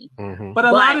money. Mm-hmm. But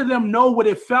a lot of them know what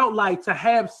it felt like to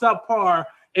have subpar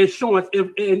insurance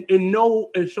and no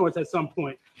insurance at some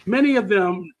point. Many of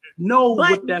them know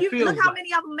what that feels like. Look how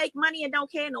many of them make money and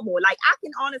don't care no more. Like, I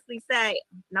can honestly say,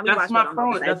 that's my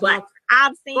point.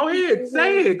 I've seen. Go ahead and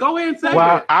say it.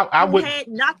 Well, I would had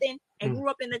nothing and grew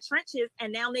up in the trenches,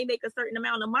 and now they make a certain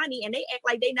amount of money, and they act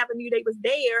like they never knew they was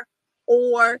there.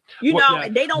 Or they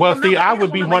don't. Well, see, I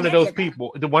would be one of those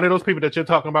people. One of those people that you're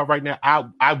talking about right now.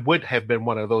 I would have been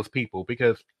one of those people,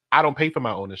 because I don't pay for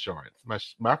my own insurance. My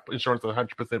insurance is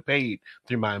 100% paid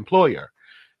through my employer.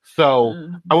 So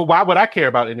why would I care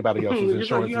about anybody else's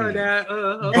insurance? You heard that,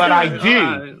 but I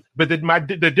do. But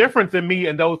the difference in me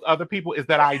and those other people is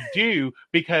that I do,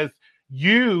 because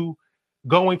you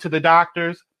going to the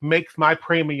doctors makes my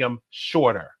premium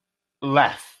shorter,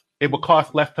 less. It will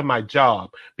cost less to my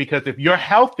job, because if you're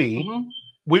healthy,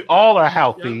 we all are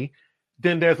healthy,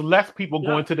 then there's less people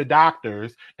going to the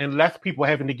doctors, and less people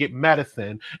having to get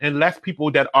medicine, and less people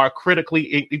that are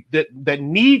critically that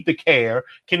need the care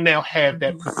can now have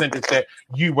that percentage that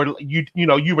you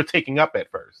were taking up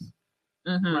at first.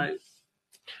 Mm-hmm. Right.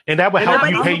 And that would help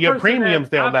you pay your premiums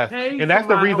down less. And that's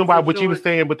the reason why what you were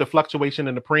saying with the fluctuation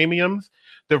in the premiums,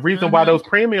 the reason why those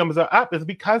premiums are up is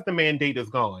because the mandate is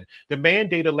gone. The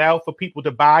mandate allowed for people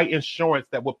to buy insurance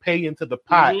that would pay into the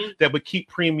pot, that would keep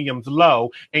premiums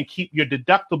low and keep your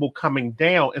deductible coming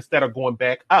down instead of going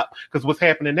back up. Because what's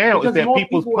happening now is that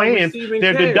people's plans,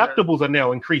 their deductibles are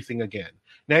now increasing again.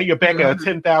 Now you're back at a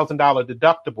 $10,000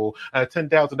 deductible, a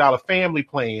 $10,000 family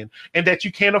plan, and that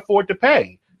you can't afford to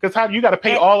pay. Because you got to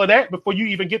pay all of that before you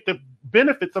even get the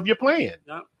benefits of your plan.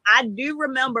 I do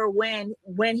remember when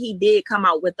he did come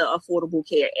out with the Affordable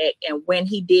Care Act, and when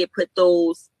he did put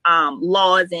those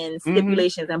laws and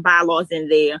stipulations and bylaws in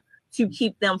there to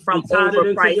keep them from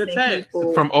overpricing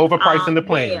people. From overpricing the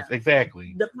plans,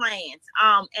 exactly. The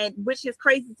plans, and which is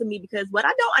crazy to me, because what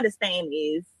I don't understand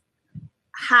is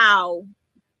how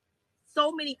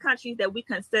so many countries that we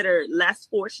consider less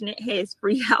fortunate has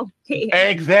free health care.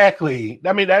 Exactly.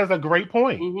 I mean, that is a great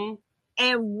point. Mm-hmm.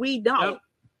 And we don't. Yep.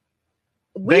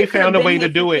 They found a way to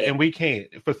do it, and we can't.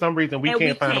 For some reason, we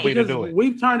can't find a way to do it.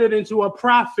 We've turned it into a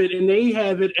profit, and they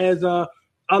have it as a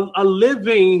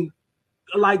living,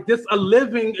 like this, a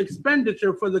living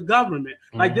expenditure for the government.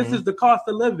 Like this is the cost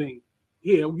of living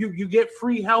here. You get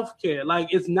free health care. Like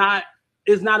it's not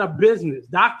a business.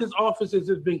 Doctors' offices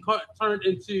have been turned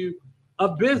into a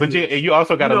business. But you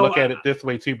also got to look at it this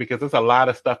way too, because there's a lot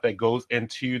of stuff that goes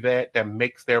into that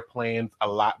makes their plans a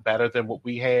lot better than what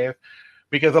we have.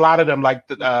 Because a lot of them, like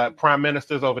the prime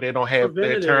ministers over there, don't have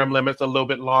their term limits a little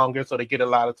bit longer, so they get a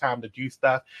lot of time to do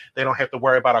stuff. They don't have to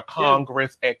worry about a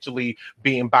Congress actually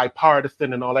being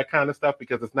bipartisan and all that kind of stuff,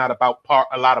 because it's not about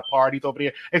a lot of parties over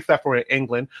there, except for in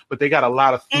England. But they got a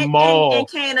lot of small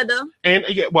and Canada. And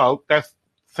that's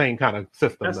same kind of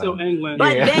system. That's still England.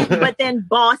 But then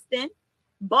Boston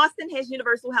has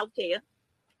universal health care.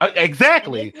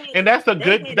 Exactly. And that's a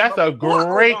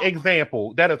great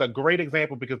example. That is a great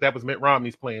example, because that was Mitt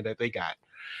Romney's plan that they got.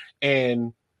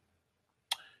 And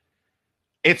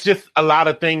it's just a lot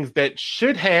of things that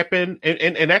should happen.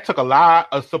 And that took a lot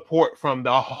of support from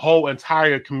the whole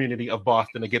entire community of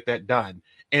Boston to get that done.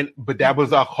 But that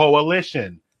was a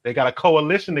coalition. They got a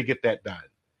coalition to get that done.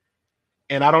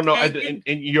 And I don't know, and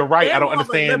you're right, I don't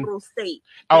understand. The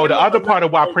other part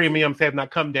of why premiums have not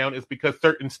come down is because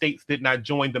certain states did not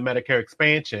join the Medicare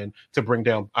expansion to bring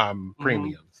down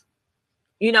premiums.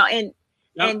 And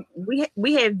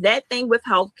we have that thing with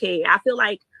healthcare. I feel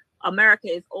like America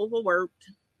is overworked.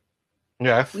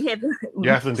 Yes. We have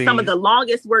indeed. Some of the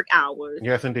longest work hours.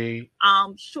 Yes, indeed.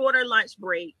 Shorter lunch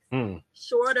breaks.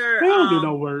 Shorter. We don't do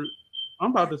no work.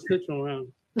 I'm about to stitch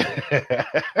around.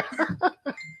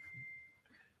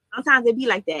 Sometimes it be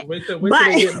like that. Wait till they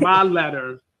get my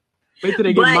letter. Wait till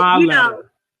they get my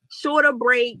letter. Shorter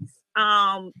breaks,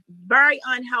 very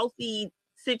unhealthy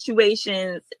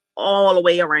situations all the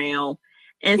way around.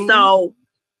 And so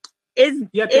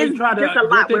it's try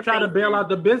to bail out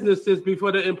the businesses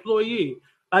before the employee.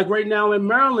 Like right now in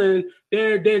Maryland,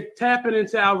 they're tapping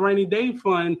into our rainy day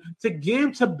fund to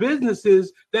give to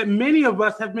businesses that many of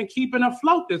us have been keeping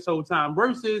afloat this whole time.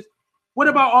 Versus, what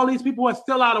about all these people who are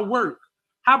still out of work?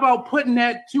 How about putting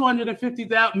that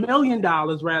 $250 million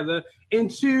rather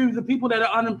into the people that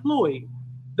are unemployed,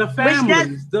 the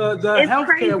families, the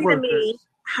healthcare workers? To me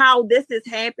how this is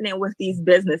happening with these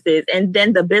businesses, and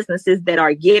then the businesses that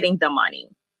are getting the money.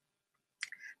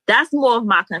 That's more of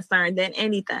my concern than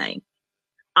anything.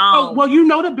 Well, you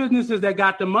know the businesses that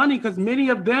got the money, because many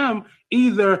of them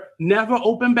either never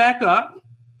open back up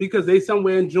because they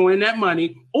somewhere enjoying that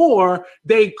money, or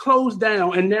they closed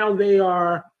down and now they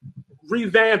are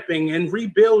revamping and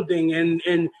rebuilding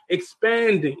and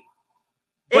expanding.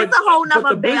 It's a whole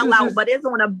nother bailout, but it's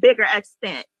on a bigger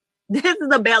extent. This is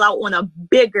a bailout on a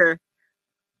bigger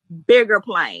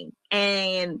plane.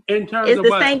 And it's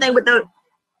the same thing with the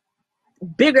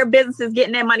bigger businesses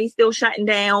getting their money still shutting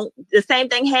down. The same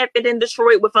thing happened in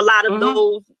Detroit with a lot of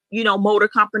those, motor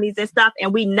companies and stuff.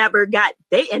 And we never got,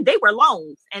 they were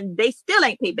loans and they still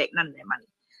ain't paid back none of their money.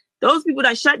 Those people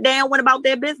that shut down went about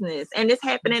their business, and it's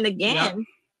happening again.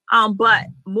 Yep. But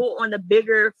more on the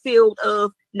bigger field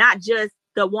of not just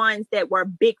the ones that were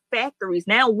big factories.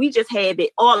 Now we just have it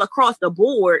all across the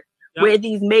board where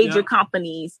these major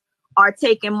companies are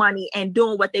taking money and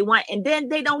doing what they want, and then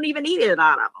they don't even eat it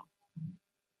out of them.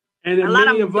 And then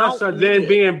many of us are then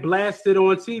being blasted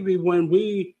on TV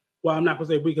when I'm not going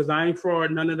to say we, because I ain't fraud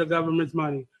none of the government's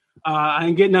money. I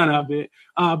ain't get none of it.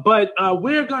 But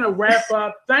we're going to wrap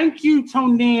up. Thank you,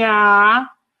 Tonia.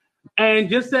 And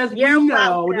just as we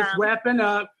know, just wrapping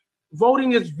up,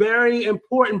 voting is very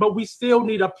important, but we still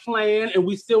need a plan, and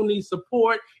we still need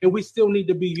support, and we still need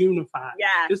to be unified.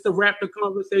 Yeah. Just to wrap the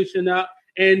conversation up.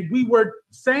 And we were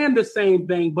saying the same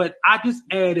thing, but I just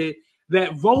added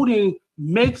that voting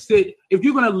makes it, if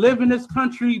you're going to live in this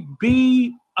country,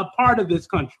 be a part of this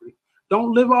country.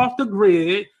 Don't live off the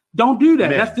grid. Don't do that.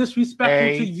 That's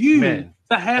disrespectful to you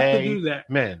to have to do that.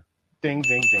 Ding,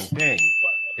 ding, ding, ding.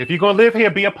 If you're going to live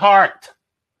here, be a part.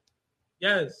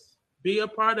 Yes, be a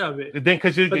part of it. Then,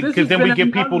 because then we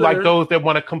get people like those that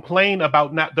want to complain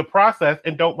about not the process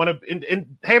and don't want to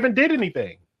and haven't did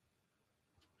anything.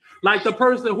 Like the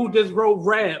person who just wrote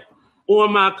rap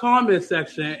on my comment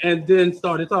section and then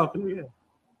started talking to me.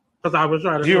 Because I was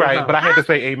trying to. You're right, but I had to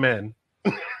say amen.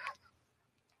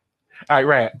 All right,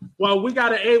 rap. Well, we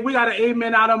got an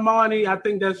amen out of Marnie. I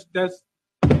think that's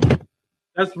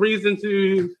reason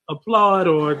to applaud,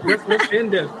 or let's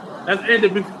end this. Let's end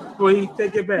it before he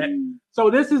take it back. So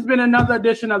this has been another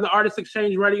edition of the Artist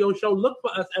Exchange Radio Show. Look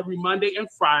for us every Monday and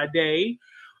Friday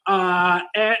at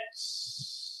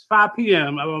 5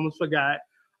 p.m. I almost forgot.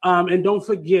 And don't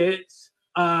forget,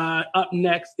 up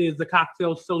next is the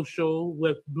Cocktail Social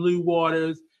with Blue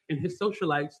Waters and his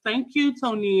socialites. Thank you,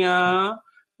 Tonia.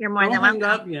 You're more than welcome. Don't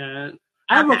hang up yet.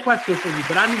 I have a question for you,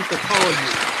 but I need to call you.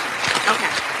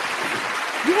 Okay.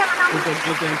 You have a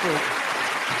number?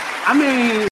 I mean...